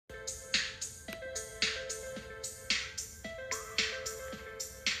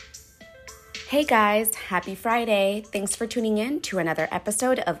Hey guys, happy Friday. Thanks for tuning in to another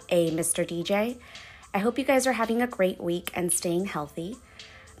episode of Mr. DJ. I hope you guys are having a great week and staying healthy.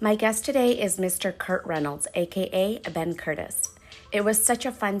 My guest today is Mr. Kurt Reynolds, aka Ben Curtis. It was such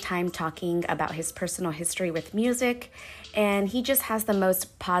a fun time talking about his personal history with music, and he just has the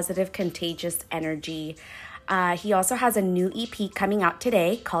most positive, contagious energy. He also has a new EP coming out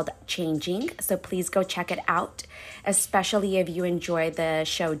today called Changing, so please go check it out, especially if you enjoy the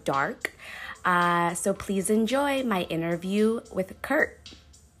show Dark. So please enjoy my interview with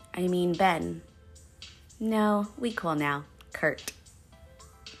Ben. No, we cool now. Kurt.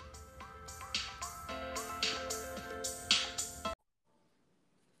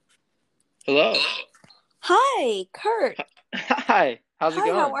 Hello. Hi, Kurt. Hi. How's it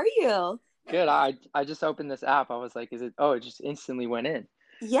going? How are you? Good. I just opened this app. I was like, is it? Oh, it just instantly went in.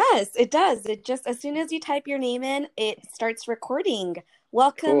 Yes, it does. It just, as soon as you type your name in, it starts recording.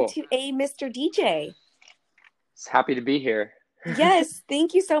 Welcome to Mr. DJ. It's happy to be here. Yes,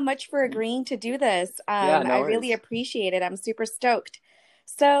 thank you so much for agreeing to do this. Yeah, no I worries. really appreciate it. I'm super stoked.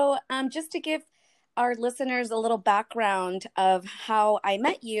 So, just to give our listeners a little background of how I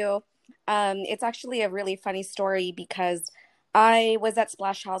met you, it's actually a really funny story because I was at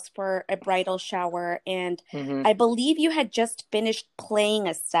Splash House for a bridal shower, and I believe you had just finished playing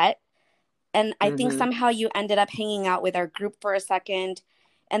a set, and I think somehow you ended up hanging out with our group for a second,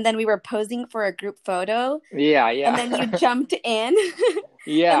 and then we were posing for a group photo. Yeah. And then you jumped in.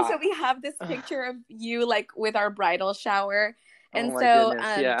 Yeah. And so we have this picture of you like with our bridal shower. And oh my so,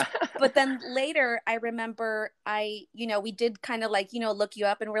 goodness, yeah. But then later I remember we did kind of like, look you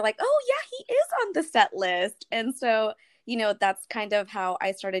up, and we're like, oh yeah, he is on the set list. And so, that's kind of how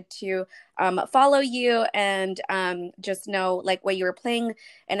I started to follow you and just know like what you were playing.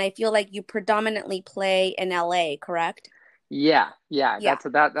 And I feel like you predominantly play in LA, correct? Yeah. Yeah.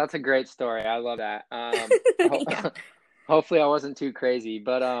 That's a great story. I love that. Yeah. Hopefully I wasn't too crazy,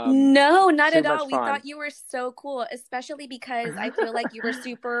 but No, not too at much all. We fun. thought you were so cool, especially because I feel like you were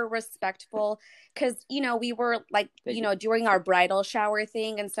super respectful because, we were like, Thank you. doing our bridal shower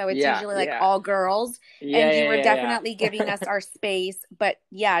thing. And so it's Yeah, usually like yeah. all girls, Yeah, and you were yeah. definitely giving us our space. But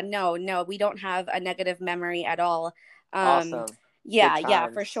yeah, no, we don't have a negative memory at all. Awesome. Good Yeah,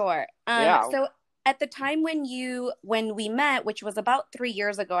 for times. sure. Yeah. So at the time when we met, which was about 3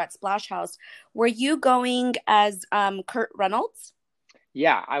 years ago at Splash House, were you going as Kurt Reynolds?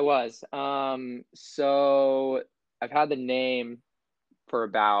 Yeah, I was. So I've had the name for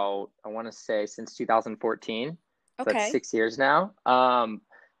about, I want to say since 2014. So that's Okay. 6 years now. I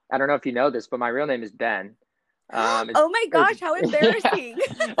don't know if you know this, but my real name is Ben. Oh my gosh, how Yeah. embarrassing.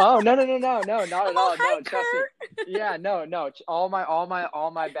 Oh, no, not at Oh, all. hi, No, trust me. Kurt. Yeah, no. All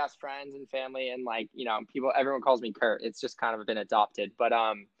my best friends and family and like, people, everyone calls me Kurt. It's just kind of been adopted. But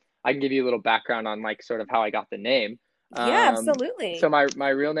I can give you a little background on like sort of how I got the name. Yeah, So absolutely. my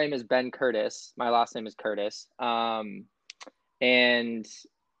real name is Ben Curtis. My last name is Curtis. And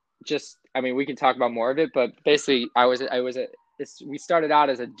just, I mean, we can talk about more of it, but basically we started out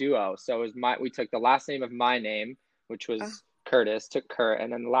as a duo. So we took the last name of my name, which was Curtis, took Kurt,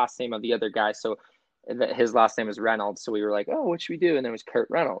 and then the last name of the other guy. So his last name was Reynolds. So we were like, oh, what should we do? And then it was Kurt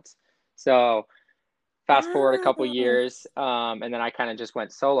Reynolds. So fast forward a couple Oh, years, and then I kind of just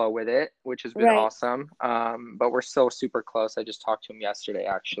went solo with it, which has been right. awesome. But we're still super close. I just talked to him yesterday,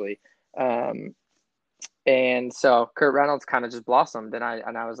 actually. And so Kurt Reynolds kind of just blossomed, and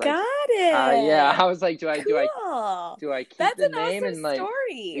I was like, Got yeah, it. I was like, Cool. do I keep That's the an name? awesome And like,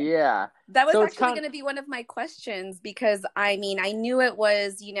 story. yeah. That was So it's actually kind going to be one of my questions because I mean, I knew it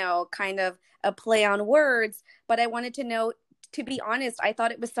was, kind of a play on words, but I wanted to know, to be honest, I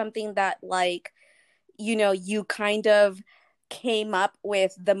thought it was something that like, you kind of came up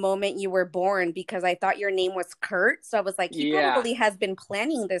with the moment you were born because I thought your name was Kurt. So I was like, he yeah, probably has been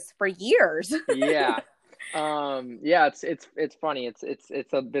planning this for years. yeah. Yeah, it's funny.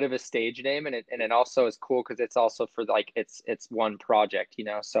 It's a bit of a stage name, and it also is cool because it's also for like it's one project,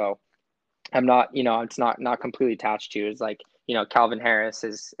 so I'm not, it's not completely attached to. It's like, Calvin Harris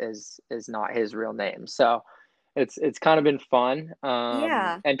is not his real name. So it's kind of been fun.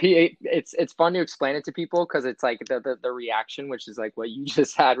 Yeah. And it's fun to explain it to people because it's like the reaction, which is like what you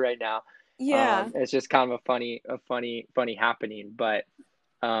just had right now. Yeah. It's just kind of a funny happening. But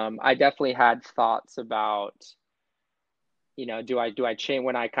I definitely had thoughts about, do I change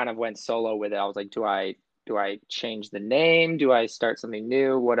when I kind of went solo with it? I was like, do I change the name? Do I start something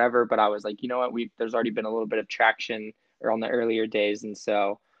new? Whatever. But I was like, you know what? There's already been a little bit of traction on the earlier days, and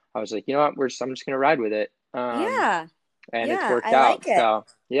so I was like, you know what? I'm just gonna ride with it. Yeah. And it's Yeah. worked I like out. it. So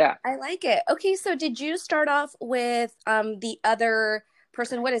yeah. I like it. Okay, so did you start off with the other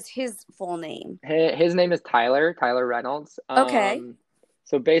person. What is his full name? His name is Tyler Reynolds. Okay.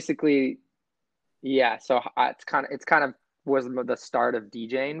 So basically, yeah. So it's kind of was the start of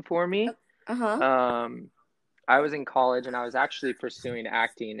DJing for me. Uh-huh. Um, I was in college and I was actually pursuing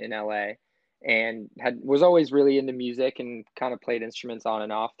acting in LA, and was always really into music and kind of played instruments on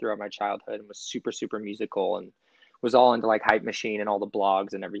and off throughout my childhood, and was super musical, and was all into like Hype Machine and all the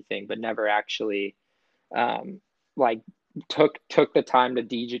blogs and everything, but never actually um, like took the time to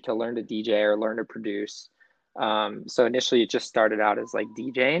DJ, to learn to DJ or learn to produce. So initially it just started out as like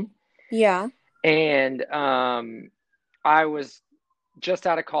DJing, Yeah. and I was just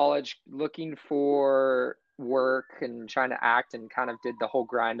out of college looking for work and trying to act, and kind of did the whole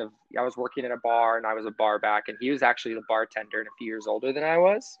grind of, I was working at a bar and I was a bar back, and he was actually the bartender and a few years older than I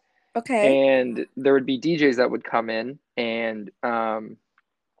was. Okay. And there would be DJs that would come in, and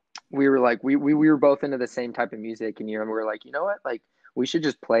we were like, we were both into the same type of music, and we were like, you know what, like we should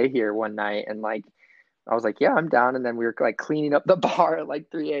just play here one night. And like I was like, yeah, I'm down. And then we were like cleaning up the bar at like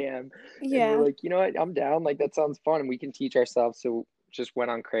 3 a.m. And we're Yeah. like, you know what, I'm down. Like that sounds fun, and we can teach ourselves. So just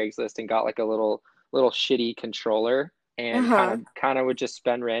went on Craigslist and got like a little shitty controller, and Uh-huh. kind of would just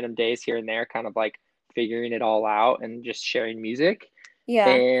spend random days here and there, kind of like figuring it all out and just sharing music. Yeah.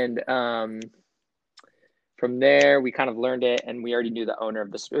 And from there, we kind of learned it, and we already knew the owner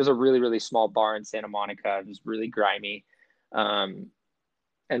of this. It was a really small bar in Santa Monica. It was really grimy. Um,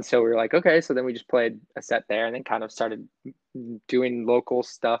 and so we were like, okay. So then we just played a set there, and then kind of started doing local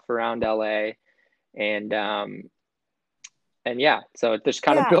stuff around LA. And yeah, so it just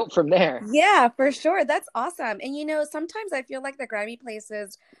kind of Yeah. built from there. Yeah, for sure. That's awesome. And sometimes I feel like the Grammy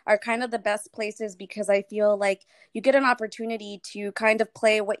places are kind of the best places because I feel like you get an opportunity to kind of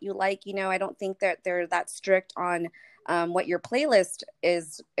play what you like. I don't think that they're that strict on what your playlist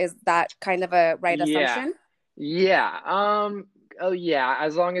is. Is that kind of a right Yeah. assumption? Yeah. Oh yeah.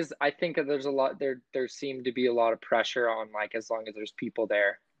 As long as, I think there's a lot there seemed to be a lot of pressure on, like, as long as there's people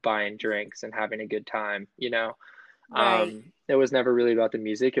there buying drinks and having a good time, you know. Right. It was never really about the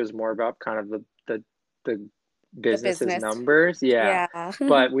music. It was more about kind of the The business's business. numbers. Yeah. Yeah.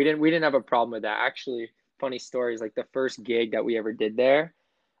 But we didn't have a problem with that. Actually, funny stories, like the first gig that we ever did there,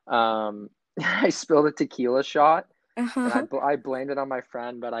 I spilled a tequila shot, and Uh-huh. I blamed it on my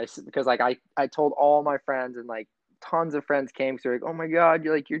friend, but because like I told all my friends, and like tons of friends came, so like, oh my God,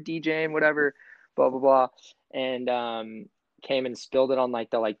 you're DJing, whatever, blah blah blah, and came and spilled it on like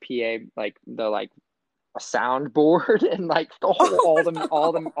the like PA, like the like a soundboard, and like the whole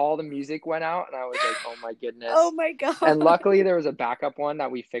Oh no. all the music went out, and I was like, oh my Oh goodness. my And God. luckily there was a backup one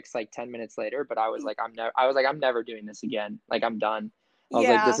that we fixed like 10 minutes later, but I'm never doing this again. Like I'm done. I was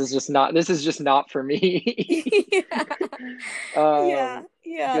like, Yeah. this is just not for me. Yeah. Yeah. um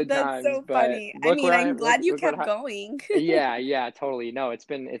Yeah. Good That's times, so but funny. I mean, I'm glad you look what kept going. yeah, totally. No, it's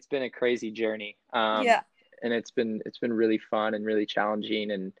been a crazy journey. Yeah. And it's been really fun and really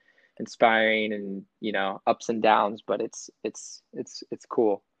challenging and inspiring, and ups and downs, but it's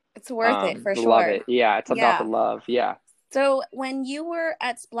cool. It's worth it for Love sure. it. Yeah, it's about the Yeah. love. Yeah. So when you were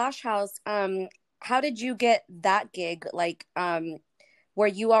at Splash House, how did you get that gig? Like, were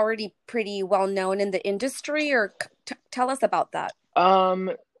you already pretty well known in the industry, or tell us about that?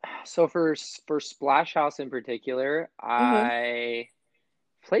 Um, so for Splash House in particular, Mm-hmm.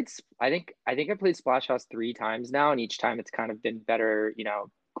 I think I played Splash House 3 times now, and each time it's kind of been better,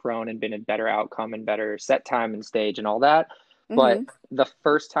 grown and been a better outcome and better set time and stage and all that. But Mm-hmm. the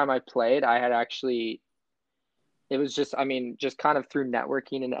first time I played, I had actually, it was just, I mean, just kind of through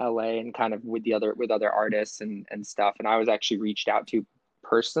networking in LA and kind of with other artists and stuff, and I was actually reached out to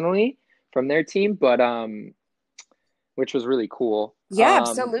personally from their team, but which was really cool. Yeah,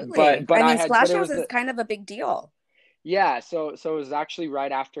 absolutely. But I I mean, had, but Splash it House was is the, kind of a big deal. yeah, so it was actually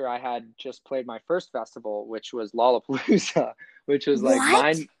right after I had just played my first festival, which was Lollapalooza, which was like What?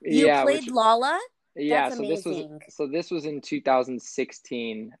 mine. You Yeah, played Lala? yeah. That's amazing. So this was in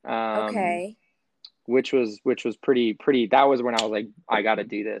 2016, Okay. which was pretty. That was when I was like, I got to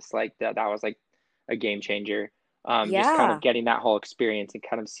do this. Like that was like a game changer. Just kind of Yeah. getting that whole experience and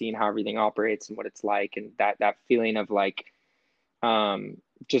kind of seeing how everything operates and what it's like, and that feeling of like um,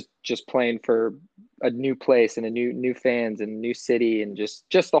 just playing for a new place and a new fans and new city, and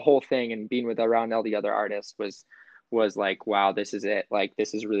just the whole thing, and being with around all the other artists was like, wow, this is it. Like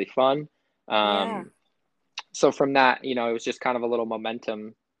this is really fun. Yeah. Um, so from that, it was just kind of a little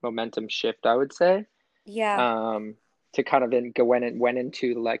momentum shift, I would say. Yeah. Um, to kind of went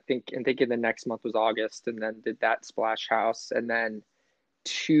into like thinking the next month was August, and then did that Splash House, and then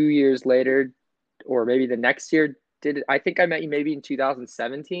 2 years later, or maybe the next year, I think I met you maybe in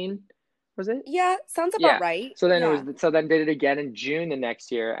 2017. was it? Yeah, sounds about Yeah. right. So then Yeah. did it again in June the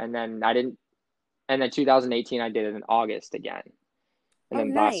next year, and then I didn't, and then 2018 I did it in August again, and Oh,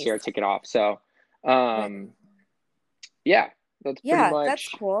 then last year I nice. took it off. So, Right. um, yeah, that's pretty Yeah, that's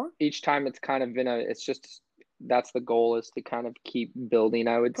much cool. each time it's kind of been it's just that's the goal is to kind of keep building,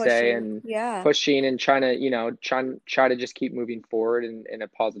 I would say, Pushing. and Yeah. pushing and trying to, try to just keep moving forward in a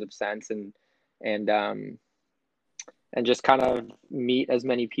positive sense and and just kind of meet as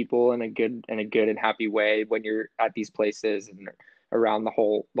many people in a good and happy way when you're at these places and around the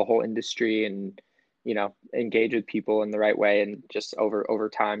whole industry and engage with people in the right way and just over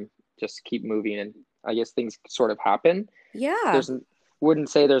time just keep moving and I guess things sort of happen. Yeah. There's wouldn't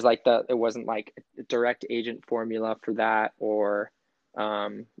say there's like it wasn't like a direct agent formula for that or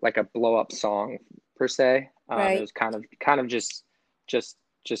like a blow up song per se. It Right. was kind of just just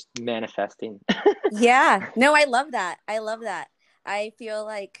manifesting. Yeah. No, I love that. I love that. I feel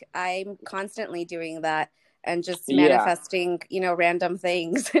like I'm constantly doing that and just Yeah, manifesting, random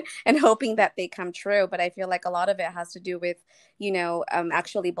things and hoping that they come true. But I feel like a lot of it has to do with,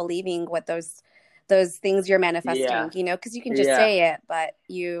 actually believing what those things you're manifesting, yeah, because you can just yeah, say it, but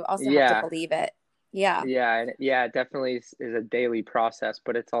you also have to yeah, believe it. Yeah. yeah, and yeah, it definitely is a daily process,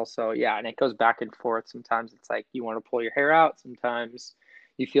 but it's also, yeah, and it goes back and forth. Sometimes it's like you want to pull your hair out. Sometimes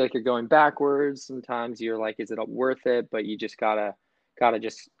you feel like you're going backwards. Sometimes you're like, is it worth it? But you just gotta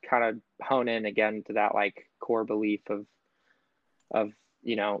just kind of hone in again to that like core belief of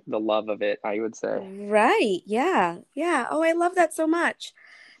the love of it, I would say. Right. Yeah. Yeah. Oh, I love that so much.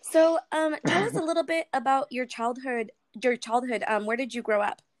 So, tell us a little bit about your childhood. Your childhood. Where did you grow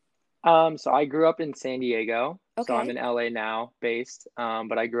up? So I grew up in San Diego. So I'm Okay. in LA now, based.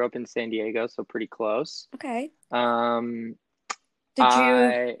 But I grew up in San Diego, so pretty close. Okay. Um, Did you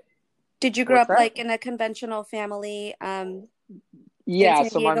I did you grow What's up that? like in a conventional family in Yeah, San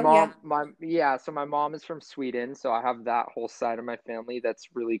so my Diego? Yeah. mom, my yeah, so my mom is from Sweden, so I have that whole side of my family that's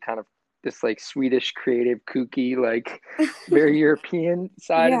really kind of this like Swedish creative kooky like very European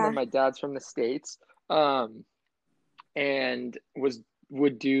side, and then Yeah. my dad's from the States. Um, and was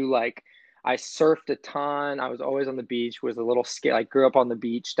would do like I surfed a ton. I was always on the beach, was a little skate like grew up on the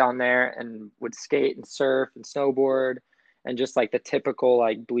beach down there and would skate and surf and snowboard and just like the typical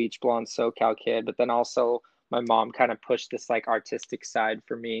like bleach blonde SoCal kid. But then also my mom kind of pushed this like artistic side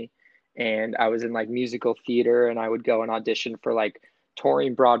for me. And I was in like musical theater and I would go and audition for like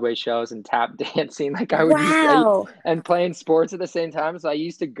touring Broadway shows and tap dancing. Like Wow. and playing sports at the same time. So I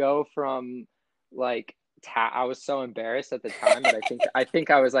used to go from like I was so embarrassed at the time, but I think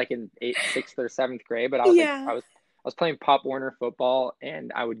I was like in sixth or seventh grade. But Yeah. I was playing Pop Warner football,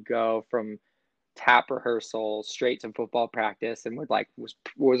 and I would go from tap rehearsal straight to football practice, and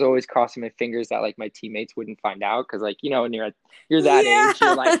was always crossing my fingers that like my teammates wouldn't find out because like when you're that Yeah. age,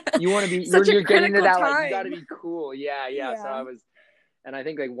 you're like you want to be Such a you're getting to critical that like you got to time. be cool, yeah, yeah. So Yeah. I was and I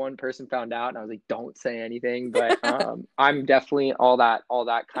think like one person found out and I was like, don't say anything. But I'm definitely all that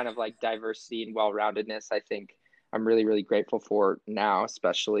kind of like diversity and well-roundedness, I think I'm really, really grateful for now,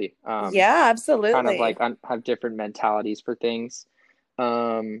 especially Yeah, kind of absolutely. like have different mentalities for things.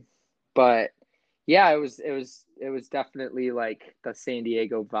 Um, but yeah, it was definitely like the San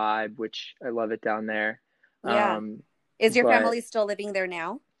Diego vibe, which I love it down there. Yeah. Um, Is your but family still living there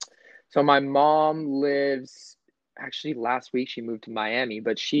now? so my mom lives actually last week she moved to Miami,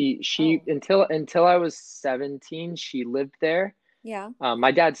 but she Oh, until I was 17, she lived there. yeah.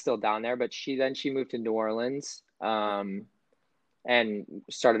 My dad's still down there, but she moved to New Orleans Oh, and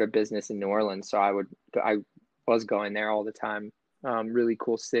started a business in New Orleans. So I was going there all the time. Really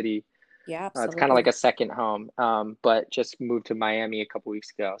cool city. yeah, It's kind of like absolutely. a second home, but just moved to Miami a couple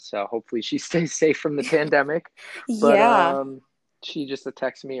weeks ago. So hopefully she stays safe from the pandemic. But Yeah. she just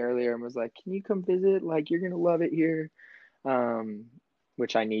texted me earlier and was like, "Can you come visit? Like you're gonna love it here." Um,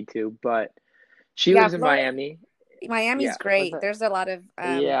 which I need to. But she Yeah, lives in Florida, Miami. Miami's Yeah, what's great. that? There's a lot of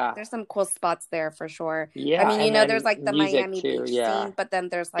Yeah, there's some cool spots there for sure. I yeah, mean, and there's then like the music Miami too. beach Yeah, scene, but then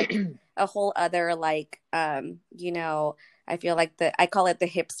there's like a whole other like I feel like I call it the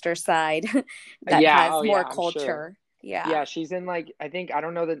hipster side that yeah. has Oh more yeah, I'm sure. culture. Yeah. Yeah, she's in like I think I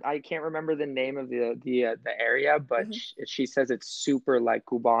don't know that I can't remember the name of the area, but Hmm. she says it's super like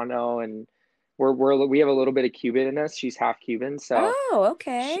Cubano, and we have a little bit of Cuban in us. She's half Cuban, so Oh,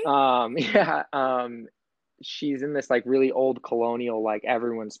 okay. yeah, she's in this like really old colonial like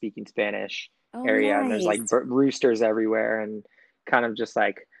everyone speaking Spanish Oh, area, and there's like nice. roosters everywhere, and kind of just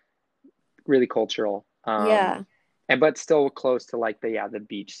like really cultural. Yeah. And but still close to like the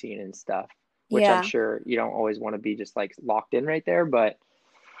beach scene and stuff, which I'm Yeah. sure you don't always want to be just like locked in right there, but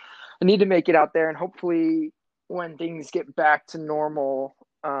I need to make it out there and hopefully when things get back to normal,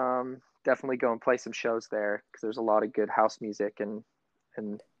 definitely go and play some shows there because there's a lot of good house music and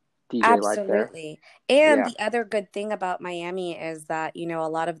DJ life there. Absolutely. And Yeah. the other good thing about Miami is that, a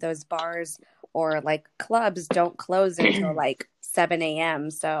lot of those bars or like clubs don't close until like 7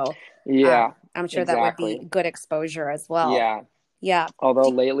 a.m. So Yeah, I'm sure that would be exactly. good exposure as well. Yeah. Yeah. Although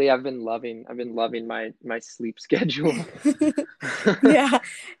lately I've been loving my sleep schedule. Yeah.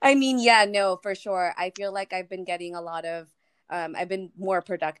 I mean, yeah, no, for sure. I feel like I've been getting a lot of, I've been more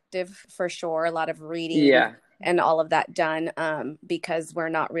productive for sure, a lot of reading Yeah. and all of that done because we're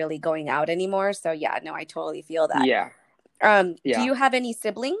not really going out anymore. So yeah, no, I totally feel that. Yeah. Do Yeah. you have any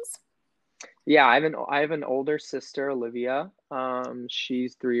siblings? Yeah, I have an older sister, Olivia.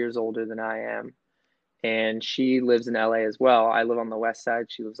 She's 3 years older than I am, and she lives in LA as well. I live on the west side.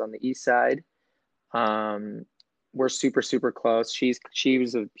 She lives on the east side. Um, we're super, super close. She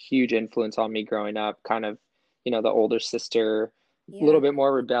was a huge influence on me growing up, kind of, the older sister, a little Yeah. bit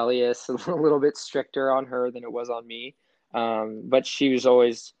more rebellious, a little bit stricter on her than it was on me. But she was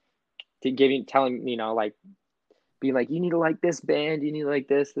always telling, like being like, you need to like this band, you need to like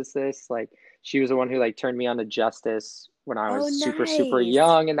this. Like she was the one who like turned me on to Justice when I Oh, was super, super nice.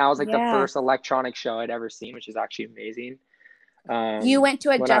 young, and that was like the Yeah. first electronic show I'd ever seen, which is actually amazing. You went to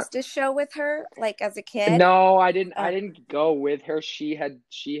a When I Justice show with her, like as a kid? No, I didn't. I Oh, didn't go with her. She had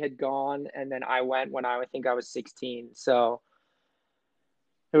gone, and then I went when I think I was 16. So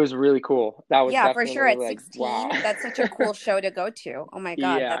it was really cool. That was yeah, for sure. definitely At like, wow. 16, that's such a cool show to go to. Oh my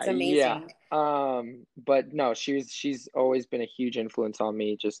God, Yeah, that's yeah. amazing. But no, she's always been a huge influence on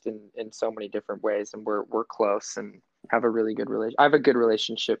me, just in so many different ways, and we're close and have a really good relation. I have a good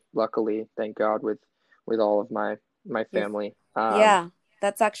relationship, luckily, thank God, with all of my You're, family. yeah,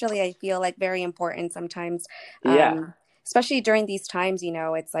 that's actually, I feel like very important sometimes. Yeah, Especially during these times,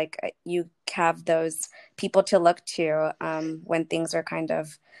 it's like you have those people to look to when things are kind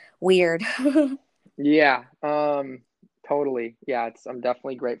of weird. yeah. Totally. Yeah, I'm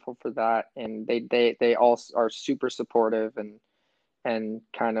definitely grateful for that, and they all are super supportive and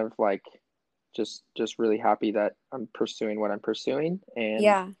kind of like just really happy that I'm pursuing what I'm pursuing, and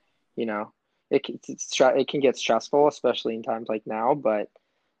Yeah. you know it can get stressful, especially in times like now, but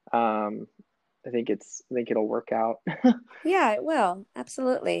um I think it'll work out. Yeah, it will.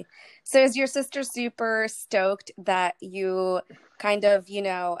 Absolutely. So is your sister super stoked that you kind of,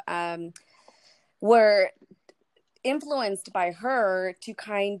 were influenced by her to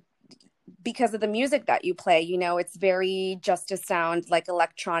because of the music that you play, it's very Justice sound, like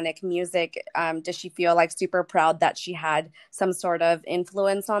electronic music. Does she feel like super proud that she had some sort of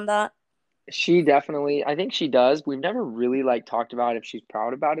influence on that? She definitely, I think she does. We've never really like talked about if she's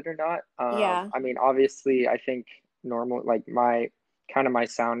proud about it or not. Yeah, I mean, obviously, I think normal like my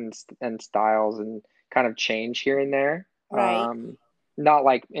sound and styles and kind of change here and there. right. Not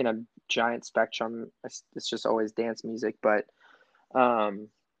like in a giant spectrum. It's just always dance music, but um,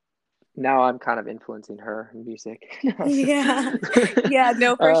 now I'm kind of influencing her music. Yeah. Yeah,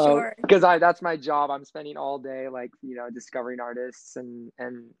 no, for sure. Because I that's my job. I'm spending all day like, discovering artists and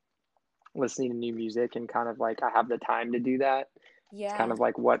listening to new music, and kind of like I have the time to do that. It's kind Yeah. of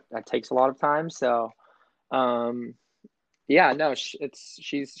like what that takes a lot of time. So, um, yeah, no,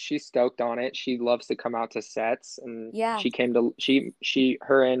 she's stoked on it. She loves to come out to sets, and Yeah.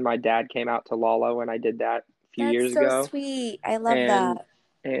 her and my dad came out to Lala when I did that a few That's years so ago, sweet. I love and that.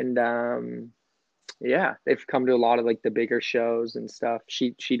 and yeah, they've come to a lot of like the bigger shows and stuff.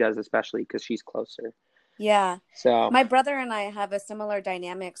 She does, especially because she's closer. Yeah. So, My brother and I have a similar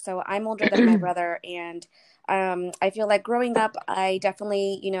dynamic. So I'm older than my brother, and I feel like growing up, I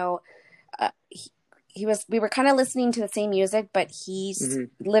definitely, we were kind of listening to the same music, but he's mhm.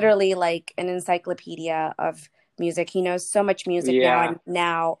 literally like an encyclopedia of music. He knows so much music now, Yeah, and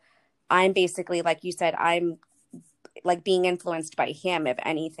now I'm basically, like you said, I'm like being influenced by him, if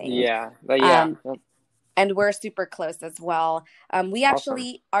anything. yeah, but yeah, Um, and we're super close as well. We awesome.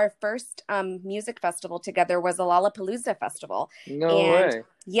 actually, our first music festival together was a Lollapalooza festival. No And way.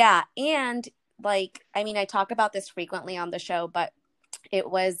 yeah, and like, I mean, I talk about this frequently on the show, but it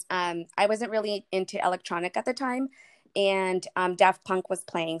was, I wasn't really into electronic at the time. And Daft Punk was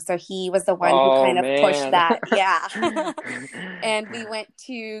playing. So he was the one who Oh kind of pushed man. that. Yeah. And we went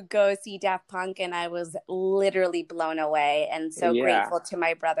to go see Daft Punk, and I was literally blown away and so Yeah, grateful to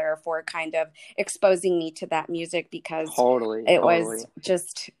my brother for kind of exposing me to that music because totally, it was totally.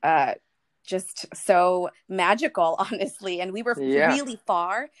 just so magical, honestly. And we were Yeah, really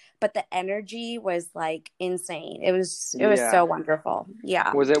far, but the energy was like insane. It was yeah. so wonderful.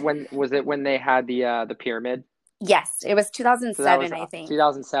 Yeah. Was it when they had the pyramid? Yes, it was So that 2007, was I think.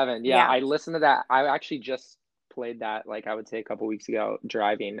 2007. Yeah, Yeah. I listened to that. I actually just played that, like I would say a couple weeks ago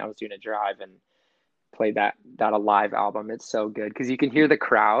driving. I was doing a drive and played that a live album. It's so good because you can hear the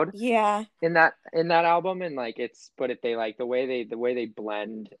crowd Yeah. in that album, and like but if they like the way they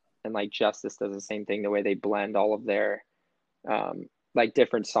blend, and like Justice does the same thing, the way they blend all of their like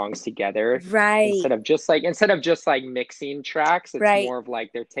different songs together, Right. instead of just like mixing tracks, it's Right. more of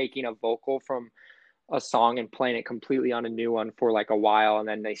like they're taking a vocal from a song and playing it completely on a new one for like a while, and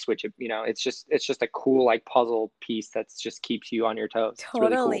then they switch it. It's just a cool like puzzle piece that's just keeps you on your toes. It's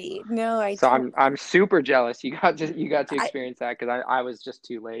really cool. Totally. No, So I'm super jealous you got to experience that, because I was just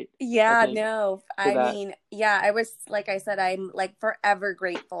too late, I yeah, think, no. for I that. mean, yeah, I was, like I said, I'm like forever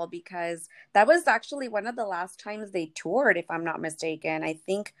grateful because that was actually one of the last times they toured, if I'm not mistaken. I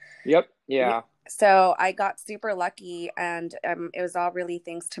think, Yep. yeah. Yeah. So I got super lucky, and it was all really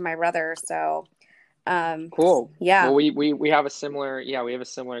thanks to my brother. So, Cool. yeah. Well, we have a similar,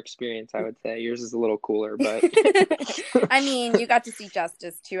 experience, I would say. Yours is a little cooler, but I mean, you got to see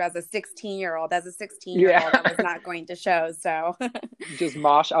Justice too as a 16-year-old. As a 16-year-old, I yeah. was not going to show. So, Just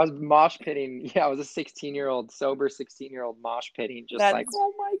mosh. I was mosh pitting. Yeah, I was a 16-year-old, sober 16-year-old mosh pitting, just like, that's,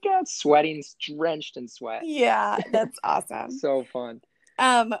 oh my God, sweating, drenched in sweat. yeah, that's awesome. So fun.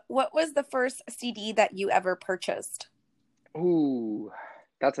 What was the first CD that you ever purchased? Ooh,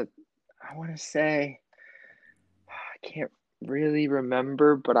 I want to say, I can't really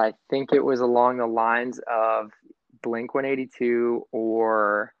remember, but I think it was along the lines of Blink 182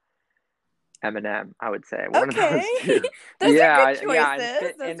 or Eminem, I would say. One of Okay. those two. Those are Yeah, good yeah.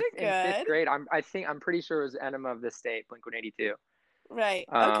 choices. Those In are fifth good. grade, I'm pretty sure it was Enema of the State, Blink 182. Right.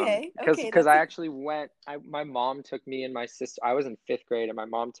 Okay. Okay. Because I actually my mom took me and my sister. I was in fifth grade, and my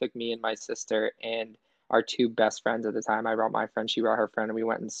mom took me and my sister and our two best friends at the time. I brought my friend, she brought her friend, and we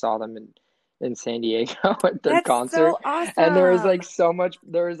went and saw them in San Diego at their That's concert. so And awesome. there was like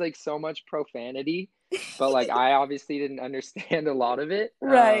so much profanity, but like I obviously didn't understand a lot of it.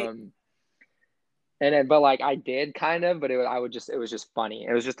 Right. But like I did kind of, but it was just funny.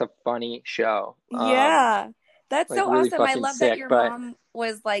 It was just a funny show. Yeah. That's Like so really awesome. I fucking love that sick. your But mom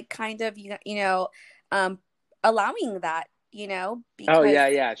was like kind of, um, allowing that, oh because yeah,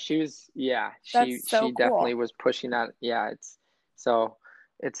 yeah. She that's so definitely cool. was pushing that. Yeah, so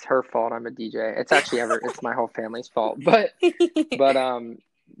it's her fault I'm a DJ. It's my whole family's fault. But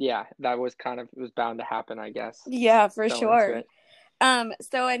yeah, that was it was bound to happen, I guess. Yeah, for Fell into sure. it.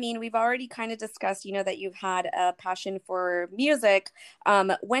 So I mean, we've already kind of discussed, that you've had a passion for music.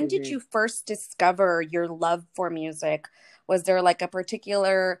 When did Hmm. you first discover your love for music? Was there like a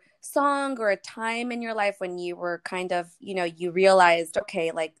particular song or a time in your life when you were kind of, you realized,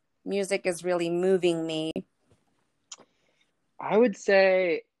 okay, like music is really moving me? I would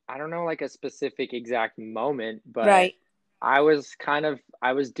say, I don't know like a specific exact moment, but Right. I was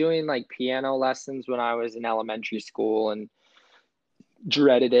doing like piano lessons when I was in elementary school, and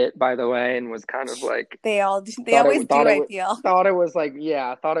dreaded it, by the way, and was kind of like They always do, I feel. thought it was like,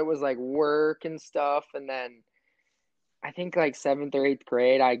 yeah, thought it was like work and stuff. And then I think like seventh or eighth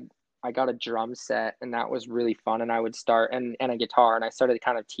grade, I got a drum set, and that was really fun. And I would start and a guitar, and I started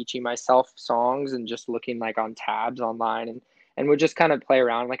kind of teaching myself songs and just looking like on tabs online, and would just kind of play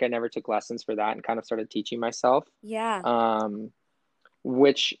around. Like I never took lessons for that, and kind of started teaching myself. Yeah. Um,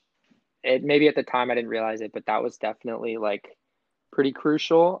 which it maybe at the time I didn't realize it, but that was definitely like pretty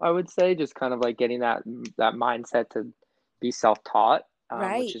crucial, I would say, just kind of like getting that mindset to be self-taught, which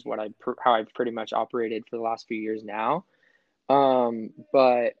Right. is how I've pretty much operated for the last few years now.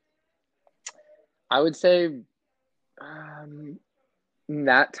 But I would say um,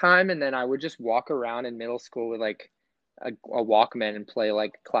 that time, and then I would just walk around in middle school with like a Walkman and play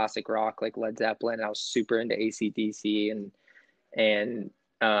like classic rock, like Led Zeppelin. I was super into AC/DC and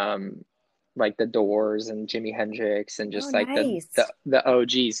like the Doors and Jimi Hendrix, and Oh, just like nice. the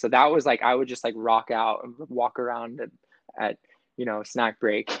OGs. So that was like I would just like rock out and walk around at snack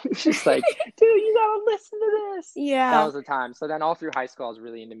break, just like, dude, you gotta listen to this. That Yeah. was the time. So then all through high school, I was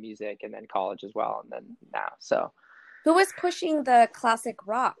really into music, and then college as well, and then now. So Who was pushing the classic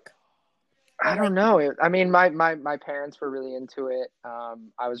rock? Or I don't like, know. I mean, my parents were really into it.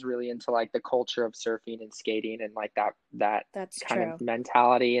 I was really into like the culture of surfing and skating, and like that that's kind of true.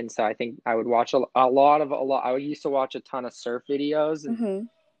 mentality. And so I think I would watch I used to watch a ton of surf videos, Mm-hmm.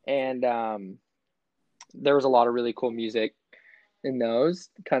 and there was a lot of really cool music in those,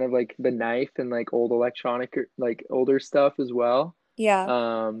 kind of like the Knife and like old electronic, like older stuff as well. Yeah.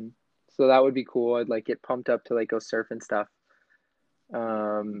 Um, so that would be cool. I'd like get pumped up to like go surf and stuff.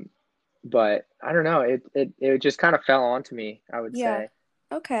 Um, but I don't know. It just kind of fell onto me, I would Yeah. say.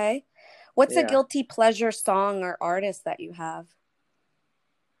 Okay. What's a Yeah. guilty pleasure song or artist that you have?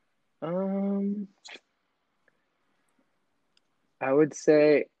 Um, I would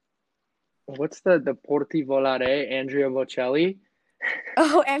say, what's the Porti Volare, Andrea Bocelli?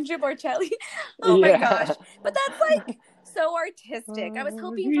 Oh, Andrea Bocelli. Oh my Yeah. gosh. But that's like so artistic. I was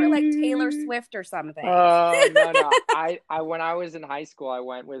hoping for like Taylor Swift or something. Oh, no, no. I when I was in high school, I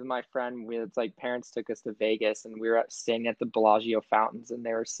went with my friend. It's like parents took us to Vegas, and we were staying at the Bellagio fountains, and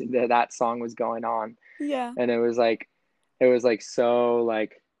that song was going on, Yeah. and it was like so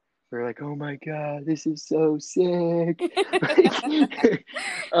like we were like, oh my God, this is so sick. Like,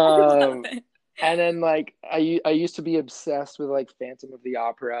 I love um, it. and then like I used to be obsessed with like Phantom of the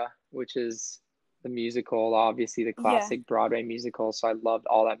Opera, which is the musical, obviously the Yeah. classic Broadway musical. So I loved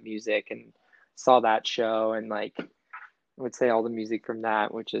all that music and saw that show and like I would say all the music from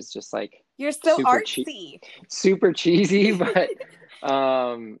that, which is just like You're so super artsy. super cheesy, but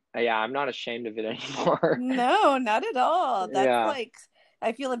yeah, I'm not ashamed of it anymore. No, not at all. That's Yeah. like,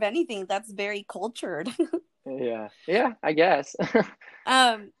 I feel if anything, that's very cultured. Yeah. Yeah, I guess.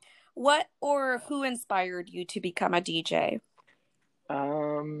 Um, what or who inspired you to become a DJ?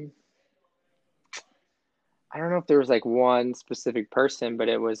 um I don't know if there was like one specific person, but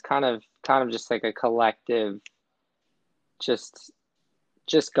it was kind of just like a collective, just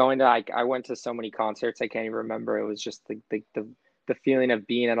just going to like I went to so many concerts I can't even remember. It was just the feeling of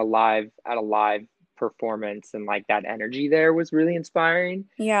being at a live performance and like that energy there was really inspiring.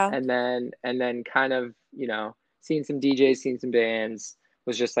 Yeah. And then kind of, seeing some DJs, seeing some bands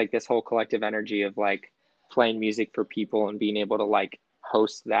was just like this whole collective energy of like playing music for people and being able to like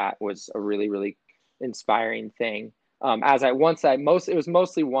host that was a really, really inspiring thing. As I once I most it was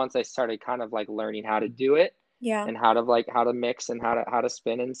mostly once I started kind of like learning how to do it Yeah. and how to mix and how to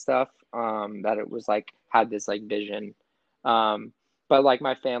spin and stuff, that it was like had this like vision. um but like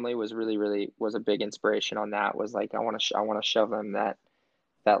my family was really was a big inspiration on that, was like I want to show them that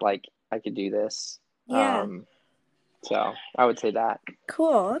like I could do this. Yeah. So I would say that.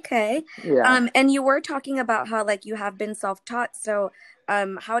 Cool. Okay. Yeah. And you were talking about how like you have been self-taught. So,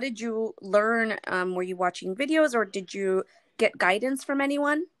 how did you learn? Were you watching videos or did you get guidance from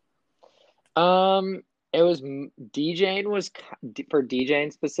anyone? um it was DJing was for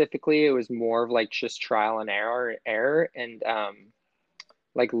DJing specifically, it was more of like just trial and error and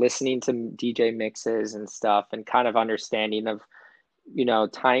like listening to DJ mixes and stuff and kind of understanding of,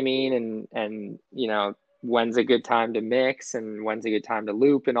 timing and when's a good time to mix and when's a good time to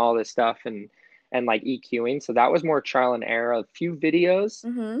loop and all this stuff and like EQing. So that was more trial and error, a few videos.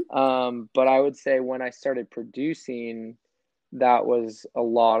 Mm-hmm. But I would say when I started producing, that was a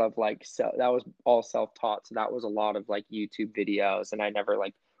lot of like that was all self-taught. So that was a lot of like YouTube videos, and I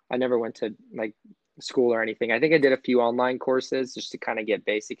never went to like school or anything. I think I did a few online courses just to kind of get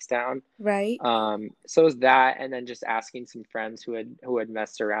basics down. Right. So it was that, and then just asking some friends who had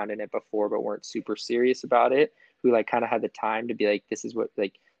messed around in it before but weren't super serious about it, who like kind of had the time to be like, this is what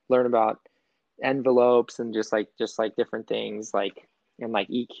like learn about envelopes and just like different things like and like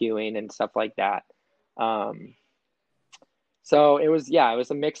EQing and stuff like that. Um, so it was, yeah, it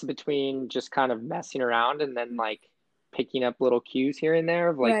was a mix between just kind of messing around and then like picking up little cues here and there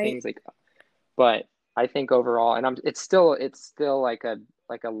of like Right. things like, but I think overall, and it's still like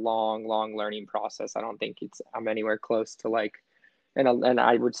a long learning process. I don't think I'm anywhere close to like, and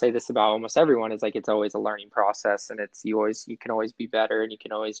I would say this about almost everyone is like it's always a learning process, and you can always be better, and you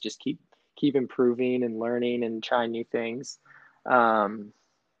can always just keep improving and learning and trying new things. Um,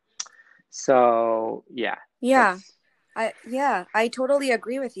 so yeah, Yeah. that's I totally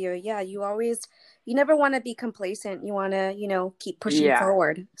agree with you. Yeah, you never want to be complacent. You want to, keep pushing yeah.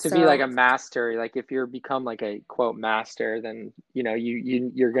 forward. To be like So, a master, like if you're become like a quote master, then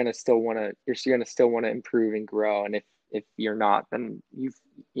you're gonna still want to improve and grow. And if you're not, then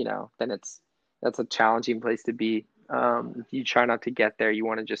then that's a challenging place to be. You try not to get there. You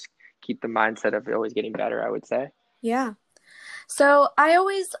want to just keep the mindset of always getting better, I would say. yeah. So, I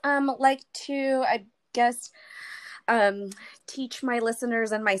always like to, I guess, um teach my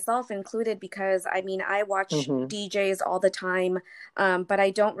listeners and myself included, because I mean I watch Hmm. DJs all the time, but I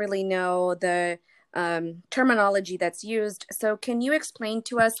don't really know the terminology that's used. So can you explain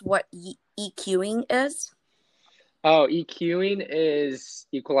to us what EQing is? Oh, EQing is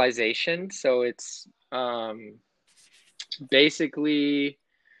equalization. So it's basically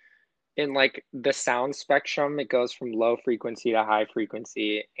in like the sound spectrum, it goes from low frequency to high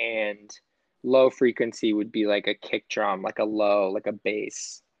frequency, and low frequency would be like a kick drum, like a low, like a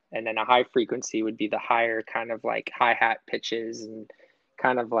bass, and then a high frequency would be the higher kind of like hi-hat pitches and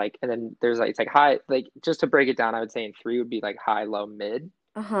kind of like, and then there's like it's like high, like just to break it down, I would say in three would be like high, low,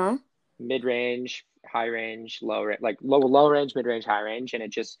 Uh-huh. mid range, high range, like low range, mid range, high range, and it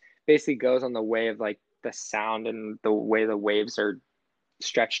just basically goes on the way of like the sound and the way the waves are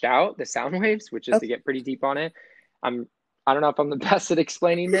stretched out, the sound waves, which is to Okay. get pretty deep on it. I don't know if I'm the best at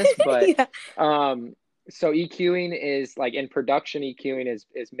explaining this, but Yeah. so EQing is like in production, EQing is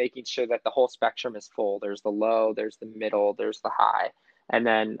making sure that the whole spectrum is full. There's the low, there's the middle, there's the high, and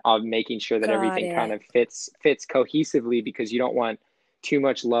then making sure that Got everything kind it. of fits cohesively, because you don't want too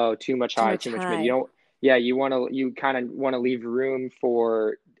much low, too much Too high, much too much mid. You high. don't, yeah, you kind of want to leave room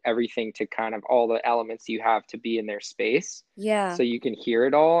for everything to kind of all the elements you have to be in their space, Yeah. so you can hear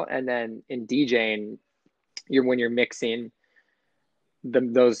it all. And then in DJing, when you're mixing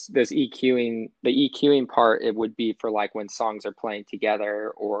this EQing part, it would be for like when songs are playing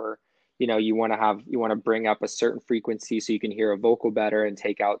together, or you want to bring up a certain frequency so you can hear a vocal better, and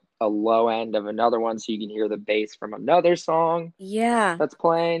take out a low end of another one so you can hear the bass from another song Yeah. that's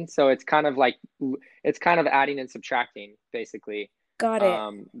playing. So it's kind of like, it's kind of adding and subtracting, basically, Got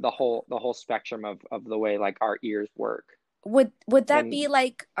it. the whole spectrum of the way like our ears work. Would that And be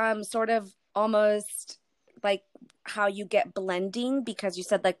like sort of almost like how you get blending, because you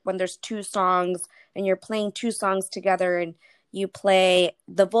said like when there's two songs and you're playing two songs together and you play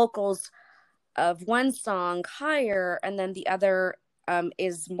the vocals of one song higher and then the other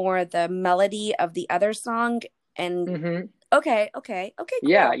is more the melody of the other song, and mm-hmm. okay,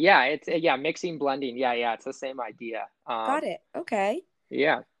 Yeah, cool. yeah, it's yeah, mixing, blending. Yeah, it's the same idea. Got it. Okay.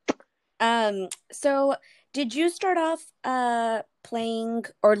 Yeah. So did you start off playing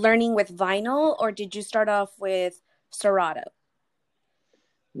or learning with vinyl, or did you start off with Serato?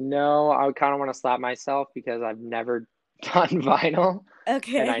 No, I kind of want to slap myself because I've never done vinyl, and I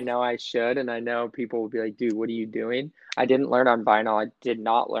Okay. know I should, and I know people will be like, "Dude, what are you doing?" I didn't learn on vinyl. I did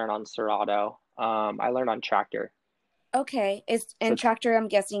not learn on Serato. I learned on Traktor. Okay. Is So and Tractor, I'm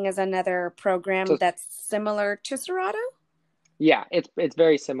guessing, is another program so that's similar to Serato? yeah, it's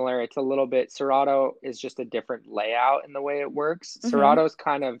very similar. It's a little bit, Serato is just a different layout in the way it works. Mm-hmm. Serato's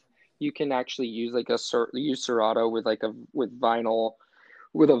kind of, you can actually use like use Serato with like with a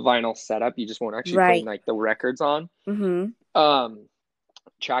vinyl setup. You just won't actually put in Right. like the records on. Mm-hmm. Um,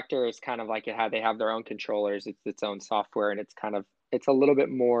 Traktor is kind of like they have their own controllers. It's its own software, and it's a little bit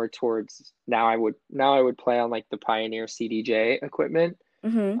more towards, now I would play on like the Pioneer CDJ equipment.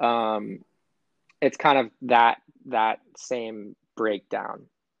 Mm-hmm. Um, it's kind of that same breakdown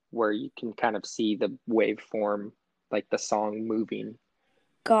where you can kind of see the waveform, like the song moving.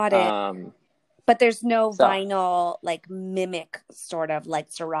 Got it. Um, But there's no so vinyl like mimic sort of like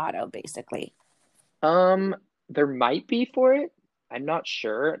Serato, basically. there might be for it. I'm not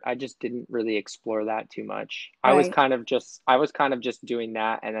sure. I just didn't really explore that too much. Right. I was kind of just doing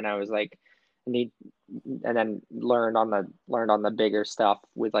that, and then I was like, need and then learned on the bigger stuff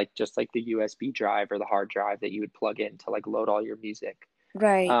with like just like the USB drive or the hard drive that you would plug in to like load all your music.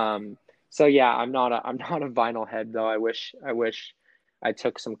 Right. Um, so yeah, I'm not a vinyl head though. I wish I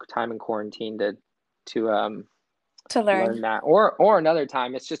took some time in quarantine to To learn. learn that, or another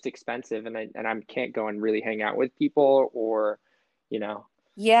time. It's just expensive, and I can't go and really hang out with people, or you know don't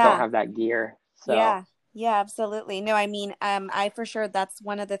Yeah. have that gear. So Yeah, yeah, absolutely. No, I mean, I for sure, that's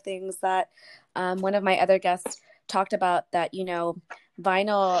one of the things that one of my other guests talked about, that,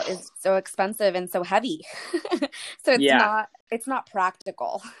 vinyl is so expensive and so heavy. So yeah, it's not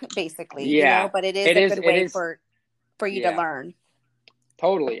practical, basically, yeah, but it is a good it way is, for you to yeah, learn.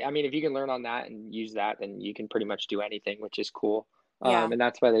 totally. I mean, if you can learn on that and use that, then you can pretty much do anything, which is cool. Yeah. And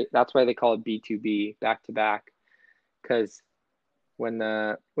that's why they call it B2B, back to back, because when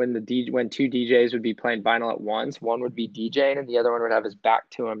two DJs would be playing vinyl at once, one would be DJing and the other one would have his back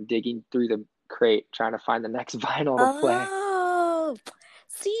to him, digging through the crate trying to find the next vinyl to play. Oh,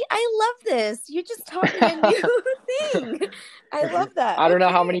 see, I love this. You just taught me a new thing. I love that. I don't know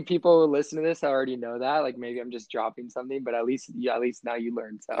how many Okay. people who listen to this already know that. Like maybe I'm just dropping something, but at least now you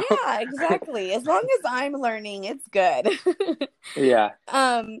learned. So Yeah, exactly. As long as I'm learning, it's good. yeah.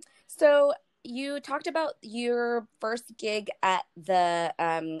 So you talked about your first gig at the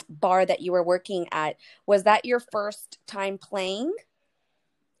bar that you were working at. Was that your first time playing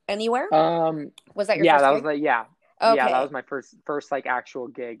anywhere? Um, Was that your yeah, first that was gig? like, yeah, that was Okay. my first like actual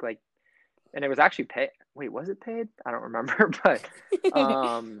gig, like, and it was actually paid. Wait, was it paid? I don't remember, but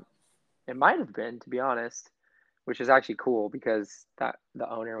um, it might have been, to be honest, which is actually cool because that the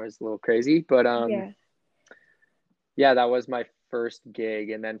owner was a little crazy. But Yeah. yeah, that was my first gig,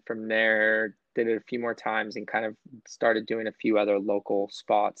 and then from there did it a few more times and kind of started doing a few other local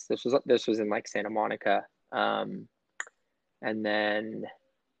spots. This was in like Santa Monica, and then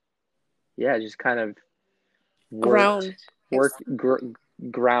yeah, just kind of worked Grown. worked gr-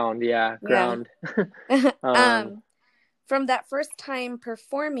 ground, yeah, Yeah. ground. um, um, from that first time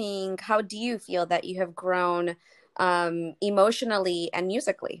performing, how do you feel that you have grown emotionally and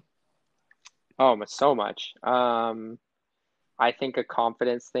musically? Oh, so much. I think a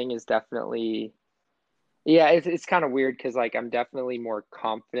confidence thing is definitely, yeah, it's kind of weird because like I'm definitely more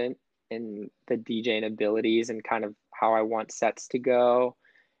confident in the DJing abilities and kind of how I want sets to go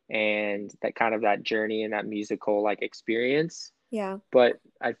and that kind of that journey and that musical like experience. Yeah. But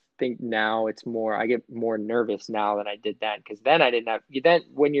I think now it's more, I get more nervous now than I did then because then I didn't have, then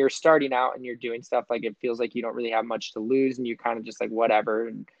when you're starting out and you're doing stuff, like it feels like you don't really have much to lose and you kind of just like whatever.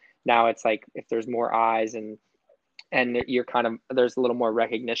 And now it's like if there's more eyes and you're kind of, there's a little more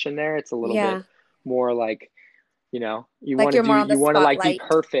recognition there, it's a little bit Yeah. more like, you Like want to you're do, more on the you want to like be spotlight.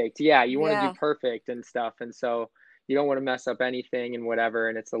 perfect. Yeah, you want to do Yeah. perfect and stuff. And so you don't want to mess up anything and whatever.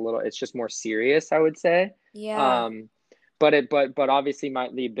 And it's just more serious, I would say. Yeah. Um, but obviously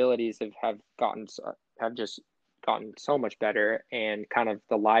the abilities have just gotten so much better and kind of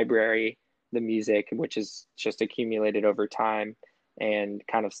the library, the music, which is just accumulated over time and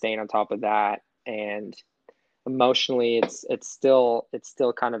kind of staying on top of that. And emotionally, it's still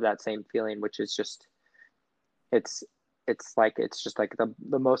kind of that same feeling, which is just it's it's just like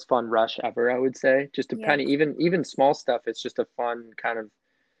the most fun rush ever, I would say. Just Yeah. depending, even small stuff, it's just a fun kind of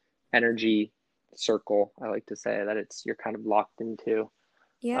energy circle. I like to say that you're kind of locked into.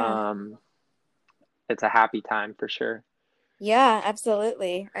 Yeah. Um, it's a happy time for sure. Yeah,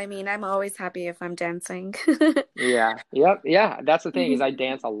 absolutely. I mean, I'm always happy if I'm dancing. Yeah. Yep. Yeah. That's the thing is I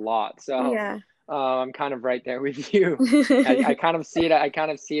dance a lot, so Yeah. I'm kind of right there with you. I kind of see it. I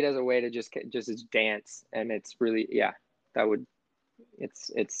kind of see it as a way to just dance, and it's really yeah. That would it's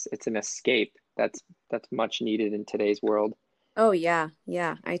an escape that's much needed in today's world. Oh yeah,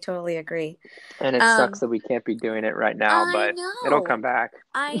 yeah, I totally agree. And it sucks Um, that we can't be doing it right now, I but it'll know. come back.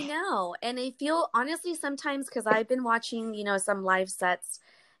 I know. And I feel honestly sometimes because I've been watching, some live sets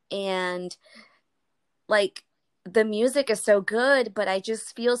and like the music is so good, but I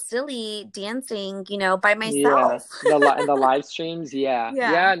just feel silly dancing, by Yeah, myself. the live streams, yeah.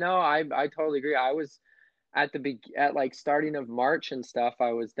 Yeah. Yeah, no, I totally agree. I was at like starting of March and stuff,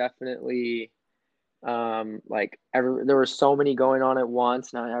 I was definitely like there were so many going on at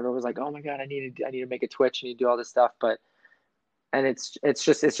once and everyone was like, "Oh my God, I need to make a Twitch, I need to do all this stuff." But and it's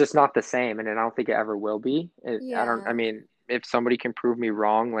just not the same and I don't think it ever will be. I Yeah. mean, if somebody can prove me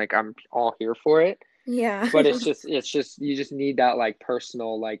wrong, like I'm all here for it. Yeah. But it's just you just need that like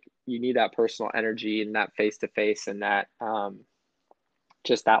personal like you need that personal energy and that face to face and that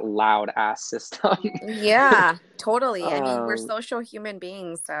just that loud ass system. Yeah, totally. I mean, we're um social human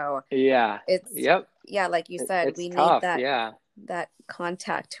beings, so yeah, it's yep, yeah, like you said, it's we need tough, that yeah,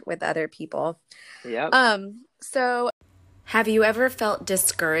 contact with other people. yep. So have you ever felt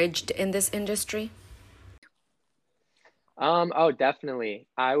discouraged in this industry? Oh, definitely,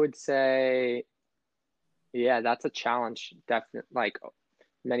 I would say yeah, that's a challenge, definitely, like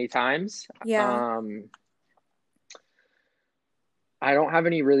many times. Yeah. I don't have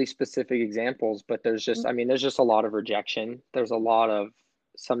any really specific examples, but I mean, there's just a lot of rejection. There's a lot of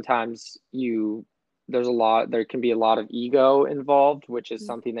sometimes there can be a lot of ego involved, which is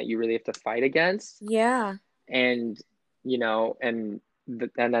something that you really have to fight against. Yeah. And, and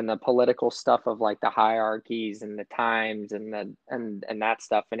then the political stuff of like the hierarchies and the times and that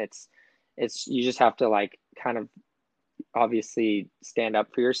stuff. And you just have to like kind of obviously stand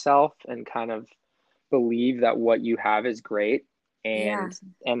up for yourself and kind of believe that what you have is great Yeah.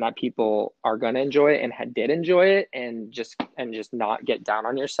 and that people are going to enjoy it and did enjoy it and just not get down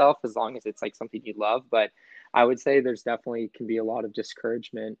on yourself as long as it's like something you love. But I would say there's definitely can be a lot of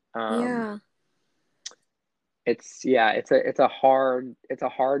discouragement. Yeah. It's a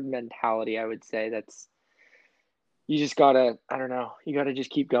hard mentality, I would say. That's you just gotta, I don't know, you gotta just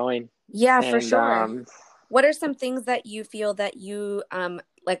keep going. Yeah, for And sure. What are some things that you feel that you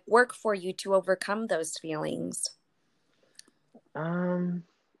like work for you to overcome those feelings? um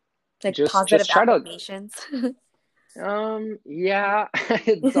Like positive just try to affirmations? yeah.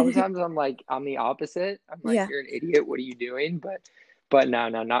 Sometimes I'm the opposite. I'm like, Yeah. you're an idiot. What are you doing? But no,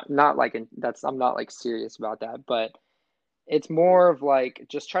 no, not like I'm not like serious about that. But it's more of like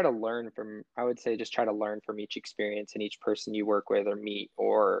just try to learn from. I would say just try to learn from each experience and each person you work with or meet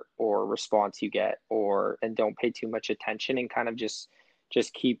or response you get and don't pay too much attention and kind of just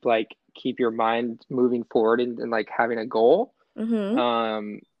keep your mind moving forward and like having a goal. Mm-hmm.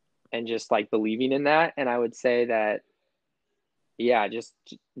 Um, and just like believing in that. And I would say that yeah, just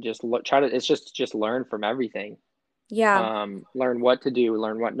look, try to it's just learn from everything. Yeah. Learn what to do,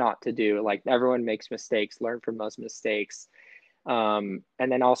 learn what not to do. Like everyone makes mistakes, learn from those mistakes. And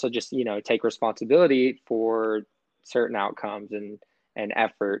then also just take responsibility for certain outcomes and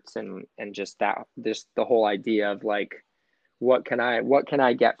efforts and just the whole idea of like what can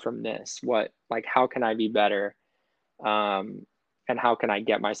I get from this? What, like, how can I be better? And how can I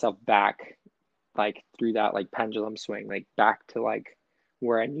get myself back, like, through that, like, pendulum swing, like, back to, like,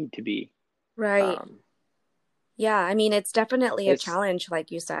 where I need to be. Right. Um, Yeah. I mean, it's definitely a it's, challenge, like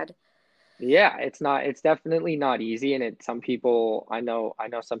you said. yeah, it's definitely not easy. And some people, I know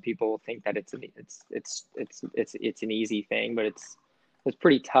some people think that it's an easy thing, but it's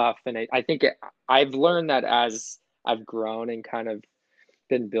pretty tough. And I think I've learned that as I've grown and kind of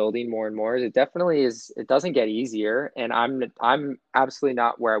been building more and more. It definitely is. It doesn't get easier, and I'm absolutely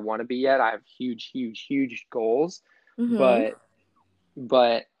not where I want to be yet. I have huge goals, Mm-hmm.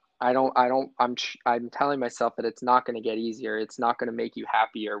 but I'm telling myself that it's not going to get easier. It's not going to make you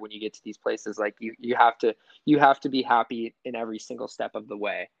happier when you get to these places. Like you have to be happy in every single step of the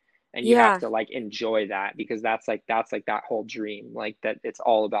way. And you have Yeah. to like enjoy that, because that's like that whole dream, like that it's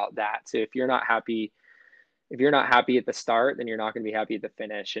all about that. So if you're not happy at the start, then you're not going to be happy at the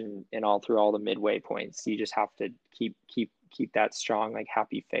finish and all through all the midway points. You just have to keep that strong, like,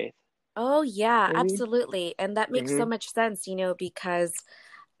 happy faith. Oh, yeah, Maybe. absolutely. And that makes so Mm-hmm. much sense, because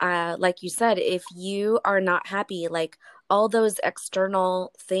like you said, if you are not happy, like all those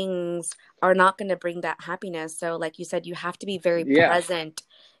external things are not going to bring that happiness. So, like you said, you have to be very Yeah. present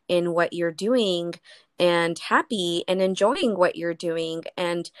in what you're doing and happy and enjoying what you're doing.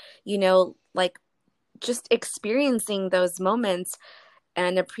 And, like just experiencing those moments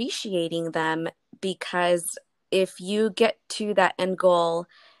and appreciating them, because if you get to that end goal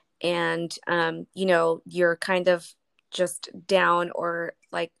and you're kind of just down or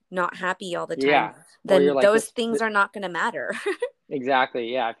like not happy all the time, Yeah. Or you're then like those this, things are not going to matter.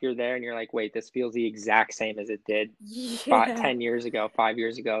 exactly. Yeah. If you're there and you're like, wait, this feels the exact same as it did Yeah. 10 years ago, 5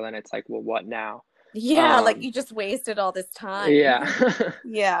 years ago, then it's like, well, what now? Yeah, like Um, you just wasted all this time. yeah.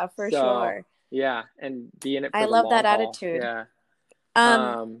 Yeah, for So sure. yeah, and be in it I for the love that long haul. attitude. Yeah. Um,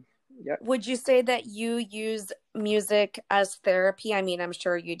 Um, yep. would you say that you use music as therapy? I mean, I'm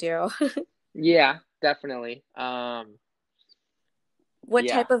sure you do. Yeah, definitely. What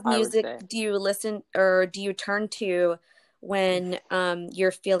Yeah, type of I would music say. do you listen or do you turn to when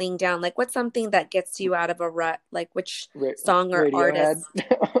you're feeling down? Like what's something that gets you out of a rut? Like which song or Radiohead. artist?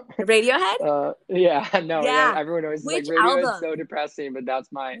 Radiohead? Yeah, no, yeah. Yeah. Everyone always is like Which Radiohead's so album? depressing, but No,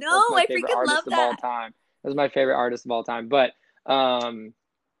 that's my I favorite freaking love artist of all that. time. That's my favorite artist of all time. But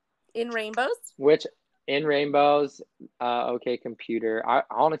In Rainbows? which in Rainbows, OK Computer. I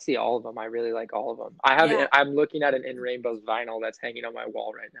honestly all of them. I really like all of them. Yeah. I'm looking at an In Rainbows vinyl that's hanging on my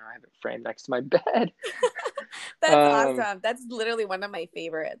wall right now. I have it framed next to my bed. That's Um, awesome. That's literally one of my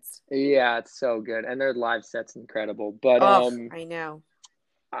favorites. yeah, it's so good, and their live set's incredible. But Oh, I know.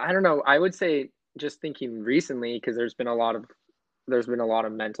 I don't know. I would say, just thinking recently, because there's been a lot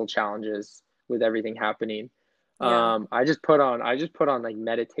of mental challenges with everything happening. Yeah. I just put on like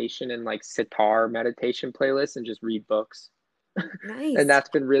meditation and like sitar meditation playlists and just read books. And Nice. that's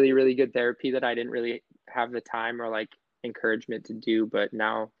been really good therapy that I didn't really have the time or like encouragement to do, but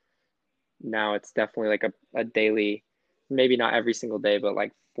now it's definitely like a daily, maybe not every single day, but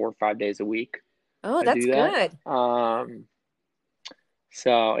like 4 or 5 days a week Oh, I that's do that. good.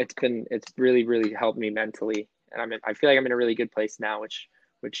 So it's really helped me mentally, and I feel like I'm in a really good place now, which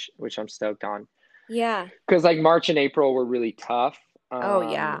I'm stoked on. Yeah. Because like March and April were really tough. Oh,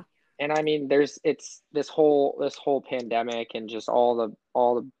 Um, yeah. and I mean, it's this whole pandemic and just all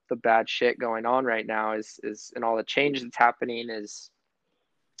the bad shit going on right now is and all the change that's happening is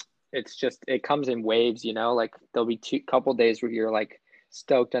it's just it comes in waves, like there'll be couple days where you're like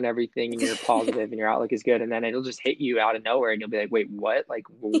stoked on everything and you're positive and your outlook is good, and then it'll just hit you out of nowhere and you'll be like, wait, what? Like,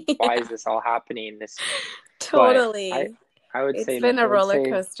 why is Yeah, this all happening? But totally. I would It's say been I a would roller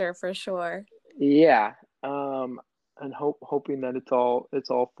say coaster for sure. yeah. And hoping that it's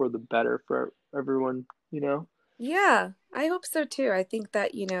all for the better for everyone. Yeah, I hope so too. I think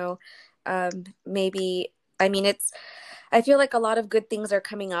that, maybe, I mean, I feel like a lot of good things are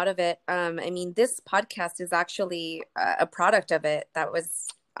coming out of it. I mean, this podcast is actually a product of it.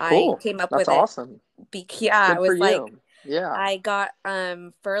 I Cool. came up That's with it. awesome. Yeah, Good it for was like, you. Yeah. I got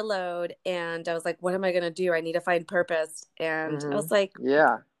furloughed and I was like, what am I gonna do? I need to find purpose. And I Mm-hmm. was like,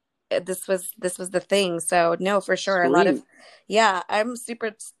 Yeah. this was the thing. So no, for sure. Sweet. Yeah, I'm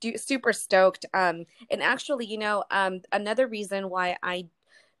super stoked. And actually, another reason why I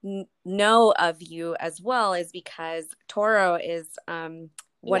know of you as well is because Toro is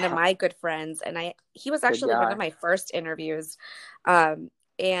one of Yeah. my good friends, and he was Good actually one of guy. my first interviews. Um,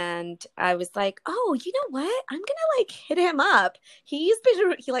 and I was like, oh, you know what? I'm gonna like hit him up. He's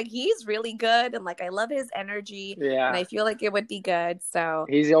really good, and like I love his energy, and Yeah. I feel like it would be good. So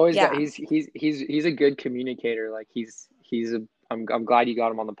He's always got yeah, he's a good communicator. Like he's a I'm glad you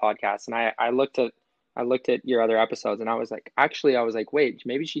got him on the podcast. And I looked at your other episodes and I was like, wait,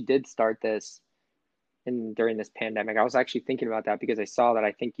 maybe she did start this in during this pandemic. I was actually thinking about that because I saw that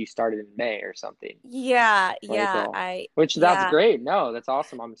I think you started in May or something yeah, or yeah. April. I Which that's yeah. great. No, that's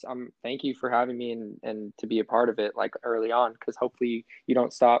awesome. I'm thank you for having me and to be a part of it like early on because hopefully you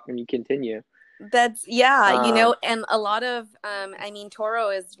don't stop and you continue. That's yeah, Um, and a lot of I mean Toro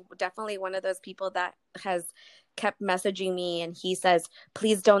is definitely one of those people that has kept messaging me, and he says,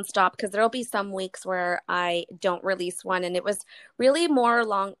 "Please don't stop," because there'll be some weeks where I don't release one, and it was really more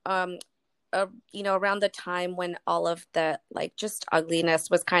along around the time when all of the like just ugliness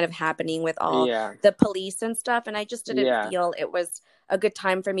was kind of happening with all yeah, the police and stuff, and I just didn't yeah, feel it was a good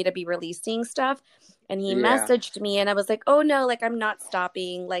time for me to be releasing stuff. And he yeah. messaged me, and I was like, "Oh no, like I'm not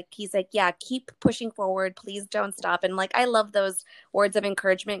stopping." Like he's like, "Yeah, keep pushing forward. Please don't stop." And like I love those words of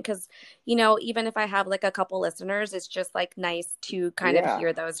encouragement because, even if I have like a couple listeners, it's just like nice to kind of Yeah.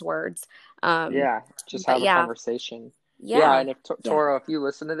 hear those words. Um, Yeah. Just but have a yeah, conversation. Yeah, yeah, and if yeah. Toro, if you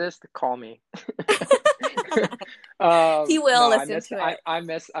listen to this, call me. He No, will listen to it. I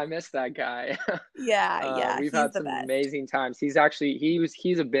miss that guy. Yeah, yeah, We've he's had the some best. amazing times. He's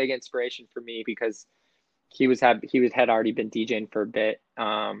a big inspiration for me because had already been DJing for a bit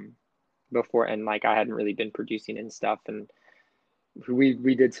before, and like I hadn't really been producing and stuff, and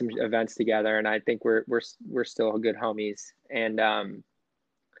we did some events together, and I think we're still good homies. And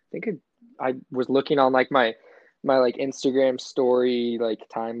think I was looking on like my like Instagram story like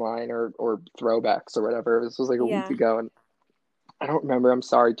timeline or throwbacks or whatever. This was like a week Yeah. ago, and I don't remember. I'm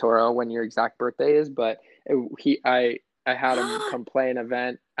sorry, Toro, when your exact birthday is, but I had him come play an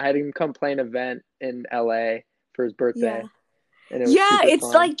event. I had him come play an event in LA for his Yeah. birthday, and it was Yeah, super it's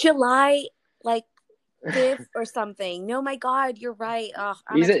fun. like July like 5th or something. No, my God, you're right. Oh,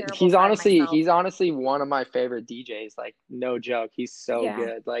 I'm a terrible friend myself. He's honestly one of my favorite DJs. Like no joke, he's so Yeah.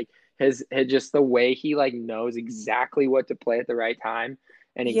 good. Like his just the way he like knows exactly what to play at the right time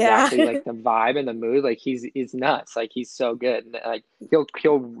and Yeah. exactly like the vibe and the mood. Like he's nuts. Like he's so good. And like he'll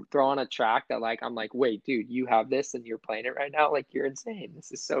throw on a track that like I'm like, wait, dude, you have this and you're playing it right now. Like you're insane.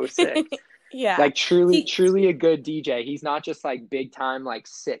 This is so sick. Yeah. Like truly, He truly a good DJ. He's not just like big time like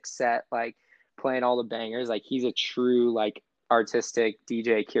six set like playing all the bangers. Like he's a true like artistic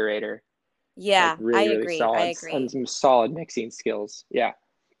DJ curator. Like Yeah, I really, really agree. I solid and agree. some solid mixing skills. Yeah.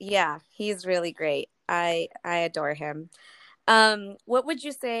 Yeah, he's really great. I adore him. What would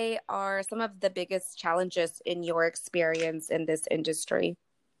you say are some of the biggest challenges in your experience in this industry?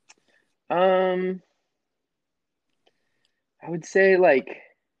 Um, I would say like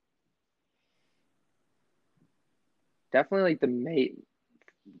definitely like the mate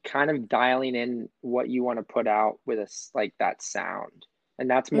kind of dialing in what you want to put out with like that sound. And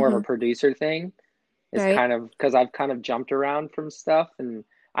that's more of a Mm-hmm. producer thing. Is Right. kind of because I've kind of jumped around from stuff and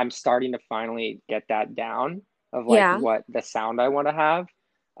I'm starting to finally get that down of like Yeah. what the sound I want to have.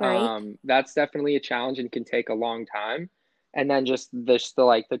 Right. That's definitely a challenge and can take a long time. And then just the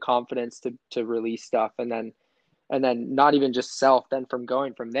like the confidence to release stuff and then not even just self, then from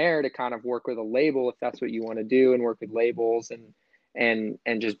going from there to kind of work with a label if that's what you want to do and work with labels and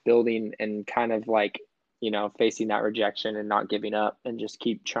just building and kind of like, facing that rejection and not giving up and just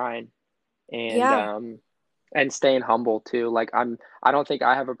keep trying Yeah. and staying humble too. Like I don't think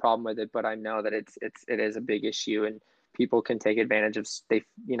I have a problem with it, but I know that it is a big issue and people can take advantage of they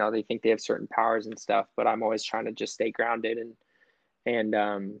think they have certain powers and stuff, but I'm always trying to just stay grounded and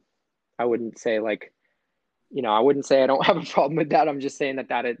I wouldn't say like, I wouldn't say I don't have a problem with that. I'm just saying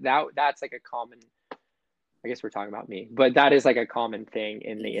that's like a common, I guess we're talking about me, but that is like a common thing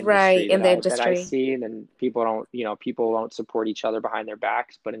in the Right. industry In the that I industry. see, and then people don't support each other behind their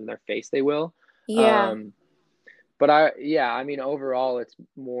backs, but in their face they will. Yeah. Um, but I mean, overall, it's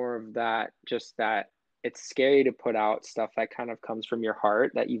more of that, just that it's scary to put out stuff that kind of comes from your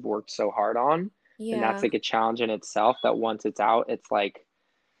heart that you've worked so hard on. And that's Yeah. like a challenge in itself that once it's out, it's like,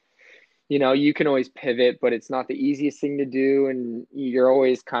 you can always pivot, but it's not the easiest thing to do. And you're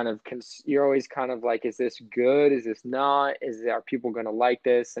always kind of like, is this good? Is this not? Are people going to like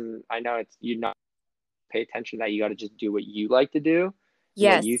this? And I know you not pay attention to that. You got to just do what you like to do and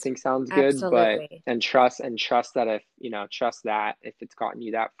what you Yes. think sounds good, but Absolutely. and trust that if it's gotten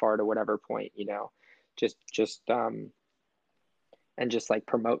you that far to whatever point, just and just like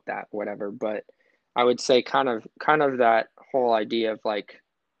promote that whatever. But I would say kind of that whole idea of like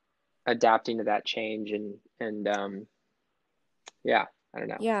adapting to that change and yeah. I don't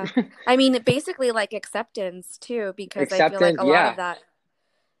know. Yeah. I mean, basically like acceptance too, because I feel like Acceptance, a lot of yeah. that,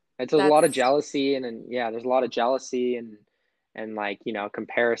 It's a lot of that's, jealousy, and yeah, there's a lot of jealousy and like,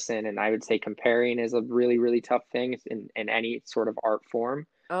 comparison. And I would say comparing is a really, really tough thing in any sort of art form.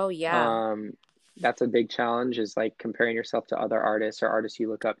 oh yeah. Um, that's a big challenge, is like comparing yourself to other artists or artists you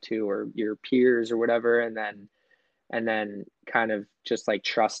look up to or your peers or whatever, and then kind of just like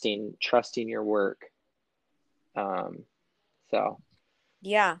trusting your work. Um, so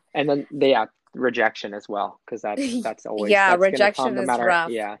Yeah. and then rejection as well, because that's always Yeah, that's gonna come rejection no is matter.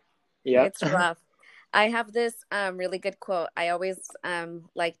 rough. Yeah. Yep. It's rough. I have this really good quote. I always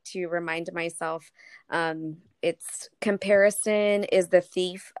like to remind myself, it's comparison is the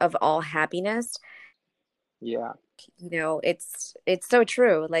thief of all happiness. Yeah. It's so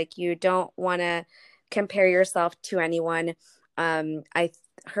true. Like you don't want to compare yourself to anyone. I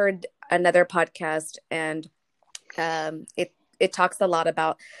heard another podcast, and it talks a lot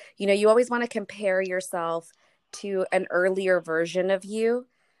about, you always want to compare yourself to an earlier version of you,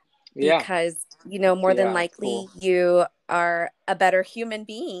 Yeah. because more than That's likely cool. you are a better human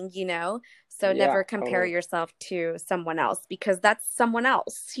being. So Yeah, never compare totally. yourself to someone else, because that's someone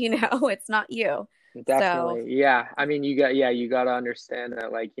else. It's not you. So Definitely. Yeah. I mean, you got to understand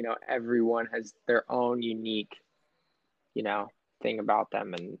that, like, everyone has their own unique, you know, thing about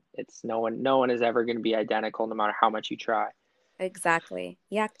them, and it's no one is ever going to be identical no matter how much you try. exactly.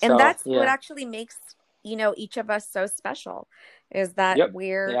 Yeah. And So, that's what yeah. actually makes, each of us so special, is that Yep.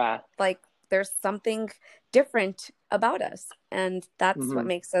 we're Yeah. like, there's something different about us. And that's what Hmm.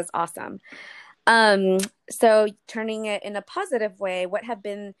 makes us awesome. Um, so turning it in a positive way, what have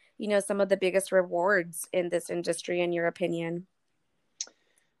been, some of the biggest rewards in this industry, in your opinion,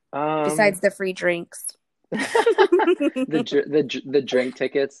 Um, besides the free drinks? the drink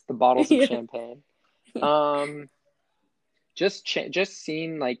tickets, the bottles of Yeah. champagne. Um, just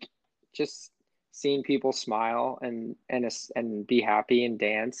seeing, like, just seeing people smile and be happy and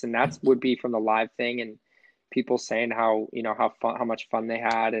dance, and that's would be from the live thing, and people saying how much fun they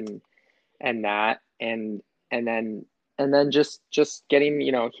had, and that and then just getting,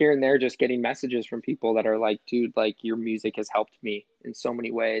 here and there, just getting messages from people that are like, dude, like, your music has helped me in so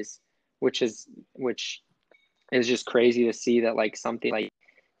many ways, which is just crazy to see that, like, something like,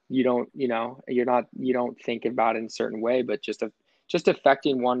 you don't think about it in a certain way, but just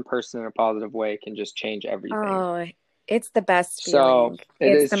affecting one person in a positive way can just change everything. Oh, it's the best So feeling.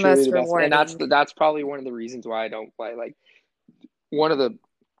 it It's is the truly most the best, and that's rewarding. that's probably one of the reasons why I don't play. Like, one of the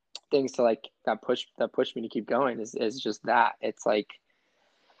things to, like, that push me to keep going is just that. It's like,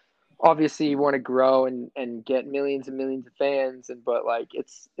 obviously you want to grow and get millions and millions of fans, but like,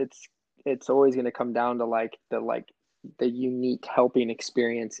 it's always going to come down to, like the unique helping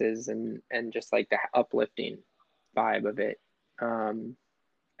experiences, and just like the uplifting vibe of it. And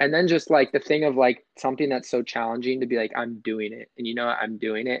then just like the thing of, like, something that's so challenging to be like, I'm doing it, and I'm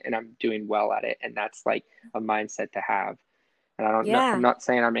doing it, and I'm doing well at it, and that's like a mindset to have. And I don't know, I'm Yeah. not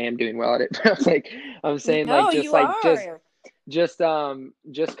saying I am doing well at it, but like, I'm saying, like, No, just you like just are.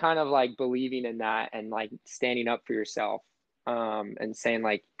 just kind of like believing in that, and like standing up for yourself, and saying,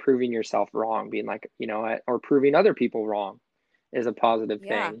 like, proving yourself wrong, being like, what, or proving other people wrong, is a positive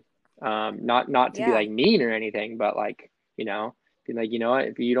Yeah. thing. Not to be Yeah. like mean or anything, but like, being like, what,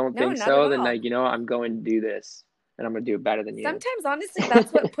 if you don't No, think not at so, then, all. like, I'm going to do this, and I'm going to do it better than you. Sometimes, honestly,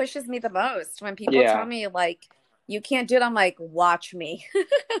 that's what pushes me the most. When people tell Yeah. me, like, you can't do it, I'm like, watch me.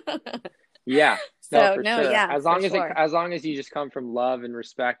 Yeah. No, So, for no, sure. yeah, for sure. As long as you just come from love and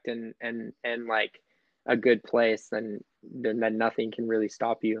respect, and like a good place, then nothing can really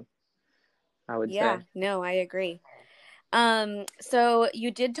stop you, I would say. Yeah, no, I agree. So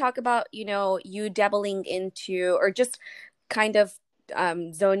you did talk about, you dabbling into, or just kind of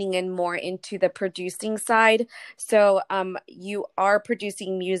zoning in more into the producing side. So you are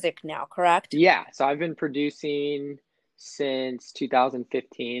producing music now, correct? Yeah, so I've been producing since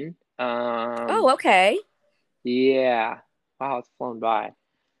 2015. Oh, okay. Yeah. Wow, it's flown by.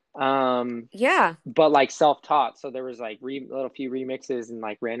 Yeah. But like self-taught, so there was like little few remixes and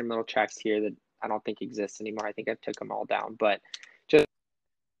like random little tracks here that I don't think exist anymore. I think I took them all down, but just,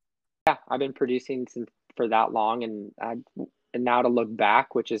 yeah, I've been producing since for that long, and now to look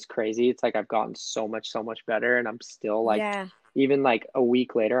back, which is crazy, it's like I've gotten so much better, and I'm still like, Yeah. even like a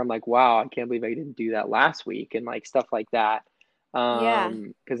week later, I'm like, wow, I can't believe I didn't do that last week, and like stuff like that. Yeah.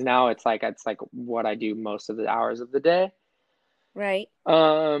 Because now it's like what I do most of the hours of the day. Right.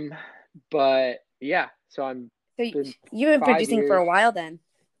 Um, but yeah, so I'm So been you've been five producing for years. a while then.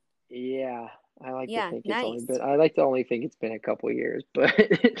 Yeah. I like to Yeah, think it's only nice. been. I like to only think it's been a couple years, but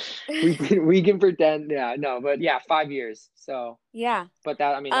we can pretend. Yeah, no, but yeah, 5 years. So, Yeah. but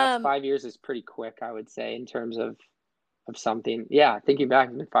that, I mean, that's Um, 5 years is pretty quick, I would say, in terms of something. Yeah, thinking back,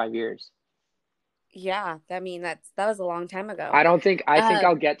 it's been 5 years. yeah, I mean that was a long time ago. I don't think I think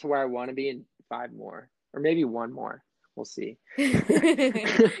I'll Um, get to where I want to be in five more, or maybe one more. We'll see.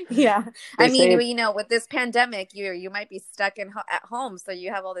 yeah. I They mean, say well, it. you know, with this pandemic, you might be stuck at home, so you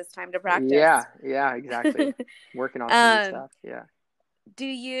have all this time to Yeah, practice. yeah, exactly. Working on some new Um, stuff. Yeah. do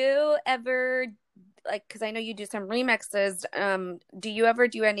you ever like, because I know you do some remixes, do you ever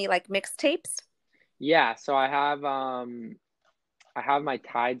do any like mixtapes? Yeah, so I have my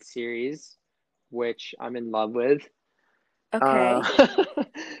Tide series, which I'm in love with. Okay.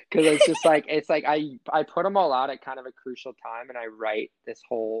 Because it's like I put them all out at kind of a crucial time, and I write this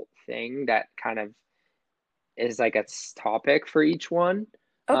whole thing that kind of is like a topic for each one.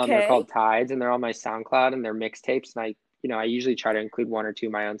 They're Okay. called Tides, and they're on my SoundCloud, and they're mixtapes, and I usually try to include one or two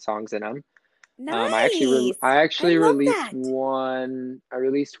of my own songs in them. Nice. I I actually love released that. one. I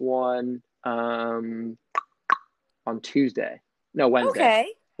released one on Tuesday. No, Wednesday.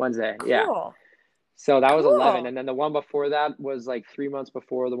 Okay. Wednesday, yeah. Cool. So that was 11, Cool. and then the one before that was like 3 months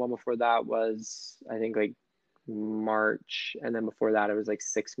before. The one before that was, I think, like March, and then before that it was like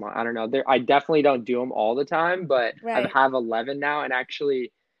 6 months. I don't know. I definitely don't do them all the time, but I Right. have 11 now, and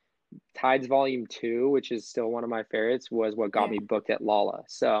actually Tides Volume 2, which is still one of my favorites, was what got Yeah. me booked at Lolla.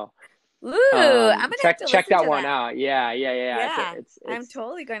 So Ooh, I'm gonna have to check listen that to one that. out. Yeah, yeah, yeah. Yeah, I'm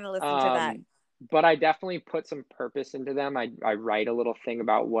totally going to listen to that. Um, but I definitely put some purpose into them. I write a little thing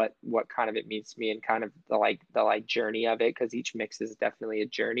about what kind of it means to me, and kind of the journey of it, because each mix is definitely a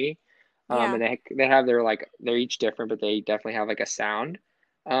journey. Yeah. And they have their, like, they're each different, but they definitely have like a sound.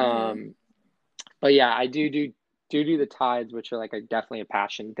 Mm-hmm. Um, but yeah, I do the Tides, which are like a definitely a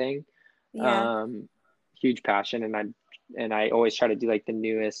passion thing. Yeah. Um, Huge passion, and I always try to do like the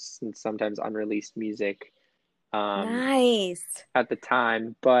newest and sometimes unreleased music um Nice. at the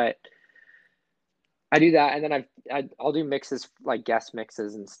time. But I do that, and then I'll do mixes, like guest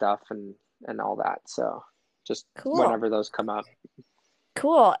mixes and stuff, and all that. So just Cool. whenever those come up.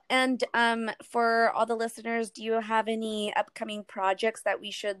 Cool. And for all the listeners, do you have any upcoming projects that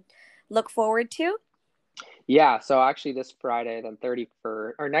we should look forward to? Yeah, so actually this Friday, then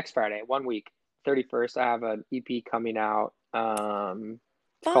 31st, or next Friday, 1 week, 31st, I have an EP coming out. Fun.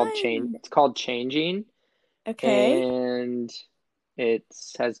 It's called Changing, Okay. and it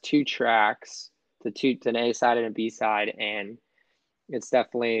has two tracks, it's an A side and a B side, and it's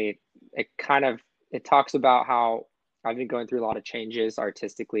definitely, it talks about how I've been going through a lot of changes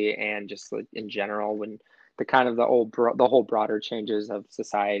artistically, and just like in general, when the whole broader changes of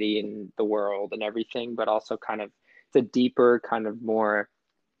society and the world and everything, but also kind of it's a deeper, kind of more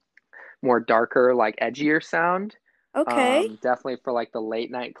darker, like edgier sound. Okay. Definitely for like the late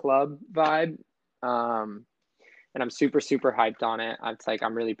night club vibe. Um, and I'm super super hyped on it. It's like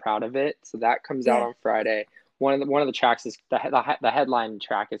I'm really proud of it. So that comes out Yeah. on Friday. One of the tracks is the headline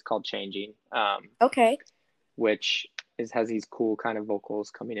track is called Changing, Okay. which has these cool kind of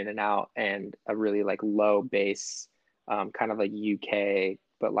vocals coming in and out, and a really like low bass, kind of like UK,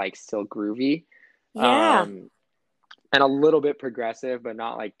 but like still groovy, Yeah. um, and a little bit progressive, but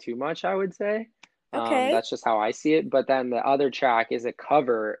not like too much, I would say. Okay. That's just how I see it. But then the other track is a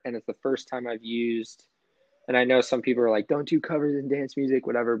cover, and it's the first time I've used. And I know some people are like, "Don't do covers in dance music,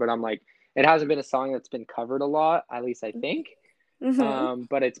 whatever." But I'm like, it hasn't been a song that's been covered a lot, at least I think. Mm-hmm.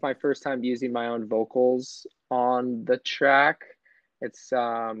 But it's my first time using my own vocals on the track. It's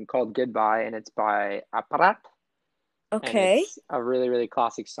called Goodbye, and it's by Aparat, and Okay. it's a really really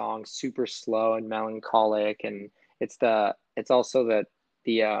classic song, super slow and melancholic, and it's also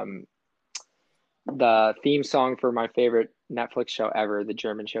the theme song for my favorite Netflix show ever, the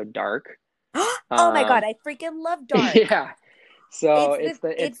German show Dark. Oh my God, Um, I freaking love Dark. yeah, so It's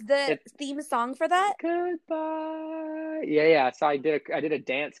the it's the it's theme song for that. Goodbye. Yeah, yeah. So I did a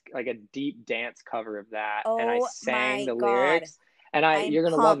dance, like a deep dance cover of that, and I Oh sang my the God. lyrics. And I'm you're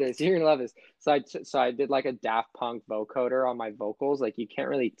gonna love this. pumped. You're gonna love this. So I did like a Daft Punk vocoder on my vocals. Like, you can't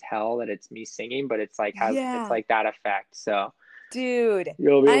really tell that it's me singing, but it's Yeah. like that effect. So Dude,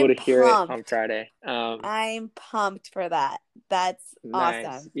 you'll be able I'm to hear it on pumped. Friday. I'm pumped for that. That's Nice.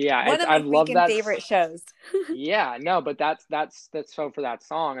 awesome. Yeah, One of my I've loved freaking that. favorite shows. Yeah, no, but that's so for that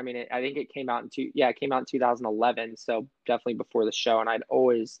song. I mean, I think it came out it came out in 2011, so definitely before the show. And I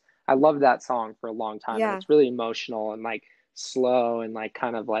loved that song for a long time, and Yeah. it's really emotional and like slow, and like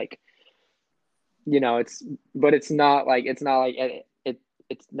kind of like, but it's not like it's not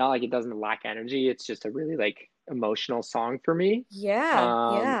like it doesn't lack energy. It's just a really like emotional song for me.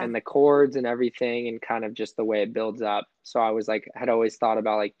 Yeah. And the chords and everything and kind of just the way it builds up. So I was like, had always thought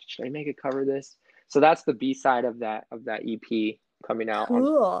about like, should I make a cover of this? So that's the B side of that EP coming out on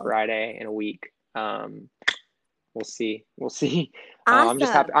Cool. Friday in a week. We'll see. Awesome. I'm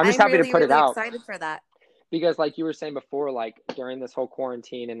just happy to really, put it really out excited for that. because like you were saying before, like during this whole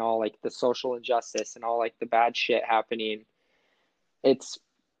quarantine and all like the social injustice and all like the bad shit happening, it's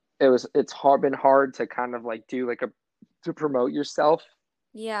been hard to kind of like do like to promote yourself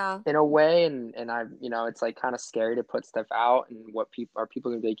Yeah. in a way, and I it's like kind of scary to put stuff out, and what people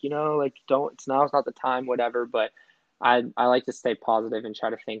gonna be like, like it's not the time, whatever. But I like to stay positive and try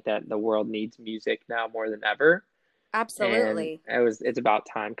to think that the world needs music now more than ever. Absolutely. And it's about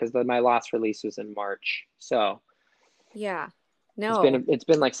time because my last release was in March, so yeah. No, it's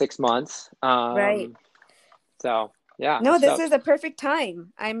been like 6 months. Right. So yeah. No, this is a perfect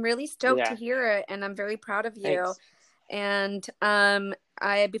time. I'm really stoked to Yeah. hear it, and I'm very proud of you. Thanks. And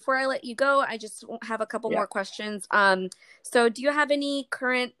before I let you go, I just have a couple more questions. So do you have any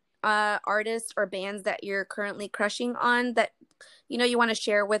current artists or bands that you're currently crushing on that you want to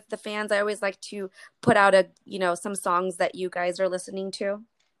share with the fans? I always like to put out some songs that you guys are listening to.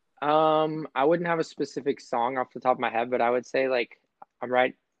 I wouldn't have a specific song off the top of my head, but I would say like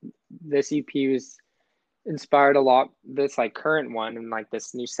this EP was inspired a lot. This like current one and like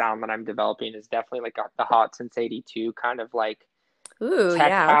this new sound that I'm developing is definitely like the Hot Since 82 kind of like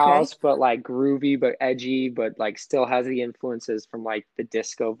tech house, but like groovy but edgy, but like still has the influences from like the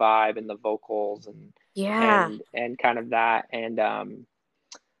disco vibe and the vocals and kind of that. And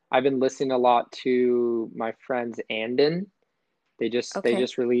I've been listening a lot to my friends Andon. They just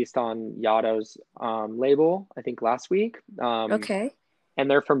released on Yotto's label, I think last week. And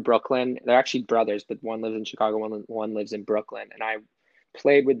they're from Brooklyn. They're actually brothers, but one lives in Chicago, one lives in Brooklyn. And I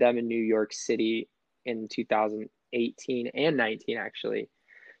played with them in New York City in 2018 and 19, actually.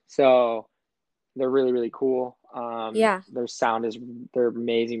 So they're really, really cool. Their sound they're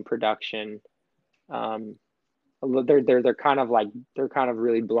amazing production. They're kind of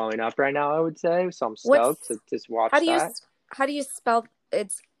really blowing up right now, I would say. So I'm stoked to just watch that. How do you spell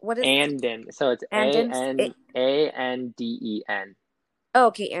what is Andon? So it's Anden. Oh,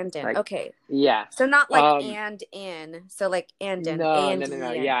 okay, Andon. Like, okay. Yeah. So not like and in. So like Andon. No.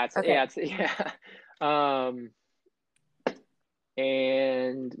 Yeah,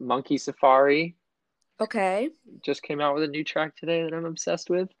 and Monkey Safari. Okay. Just came out with a new track today that I'm obsessed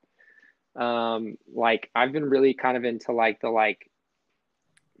with. Like I've been really kind of into like the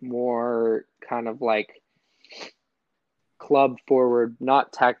more kind of like club forward,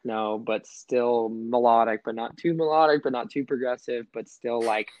 not techno, but still melodic, but not too melodic, but not too progressive, but still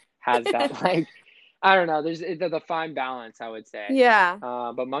like has that like, I don't know, there's the fine balance, I would say. Yeah.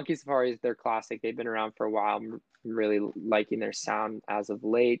 But Monkey Safari is their classic. They've been around for a while. I'm really liking their sound as of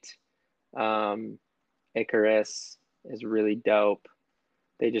late. Icarus is really dope.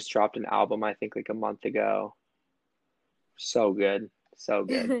 They just dropped an album, I think, like a month ago. So good.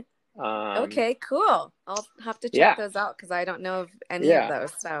 Okay, cool. I'll have to check those out because I don't know of any of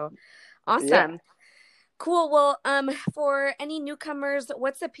those. So awesome. Yeah. Cool. Well, for any newcomers,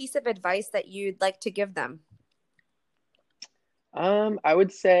 what's a piece of advice that you'd like to give them? I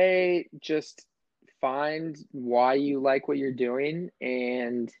would say just find why you like what you're doing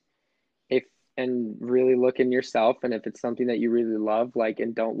and really look in yourself, and if it's something that you really love, like,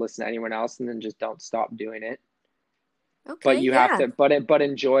 and don't listen to anyone else, and then just don't stop doing it. Okay. But you have to, but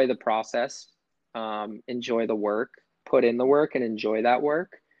enjoy the process, enjoy the work, put in the work and enjoy that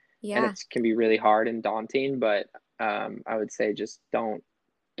work. Yeah. And it can be really hard and daunting, but I would say just don't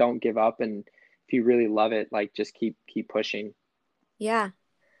give up. And if you really love it, like just keep pushing. Yeah.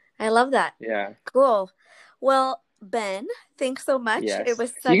 I love that. Yeah. Cool. Well, Ben, thanks so much. Yes. It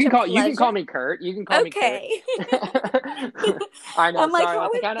was such a pleasure. You can call me Kurt. You can call me Kurt. I know. I'm like, sorry.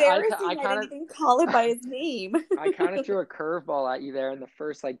 how embarrassing I didn't even call it by his name. I kind of threw a curveball at you there in the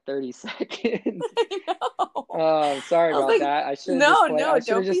first like 30 seconds. I know. Sorry about that. I should have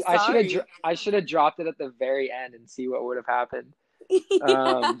don't be sorry. I should have dropped it at the very end and see what would have happened.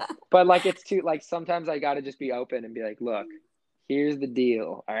 But like it's too like sometimes I got to just be open and be like, look. Here's the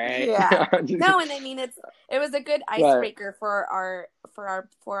deal, all right? Yeah. No, and I mean it was a good icebreaker for our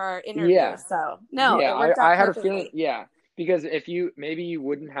interview. Yeah. So no, yeah, it worked out I had perfectly. a feeling, yeah, because if you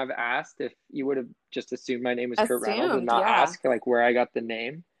wouldn't have asked, if you would have just assumed my name was Kurt Reynolds and not ask like where I got the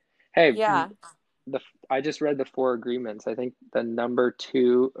name. Hey, I just read the 4 agreements. I think the number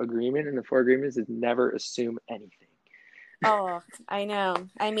 2 agreement in the 4 agreements is never assume anything. Oh, I know.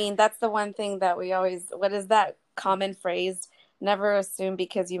 I mean, that's the one thing that we always. What is that common phrase? Never assume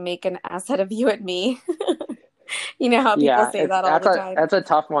because you make an ass out of you and me. You know how people Yeah, say it's that all the time. that's a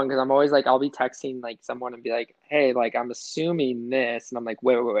tough one because I'm always like I'll be texting like someone and be like, "Hey, like I'm assuming this," and I'm like,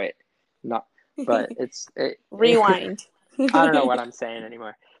 "Wait, not." But Rewind. I don't know what I'm saying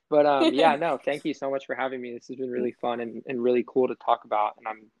anymore. But yeah, no, thank you so much for having me. This has been really fun and really cool to talk about, and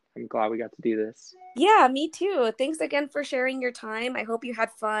I'm glad we got to do this. Yeah, me too. Thanks again for sharing your time. I hope you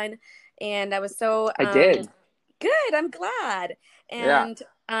had fun. And I was so I did. good. I'm glad. Yeah, And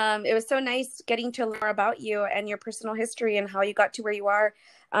it was so nice getting to learn more about you and your personal history and how you got to where you are.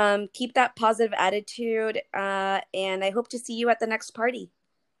 Keep that positive attitude. And I hope to see you at the next party.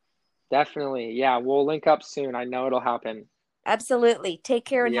 definitely. Yeah, we'll link up soon. I know it'll happen. Absolutely. Take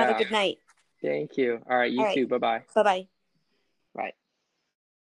care and have a Yeah, good night. thank you. All right, All you right. too. Bye-bye. Bye bye. Bye.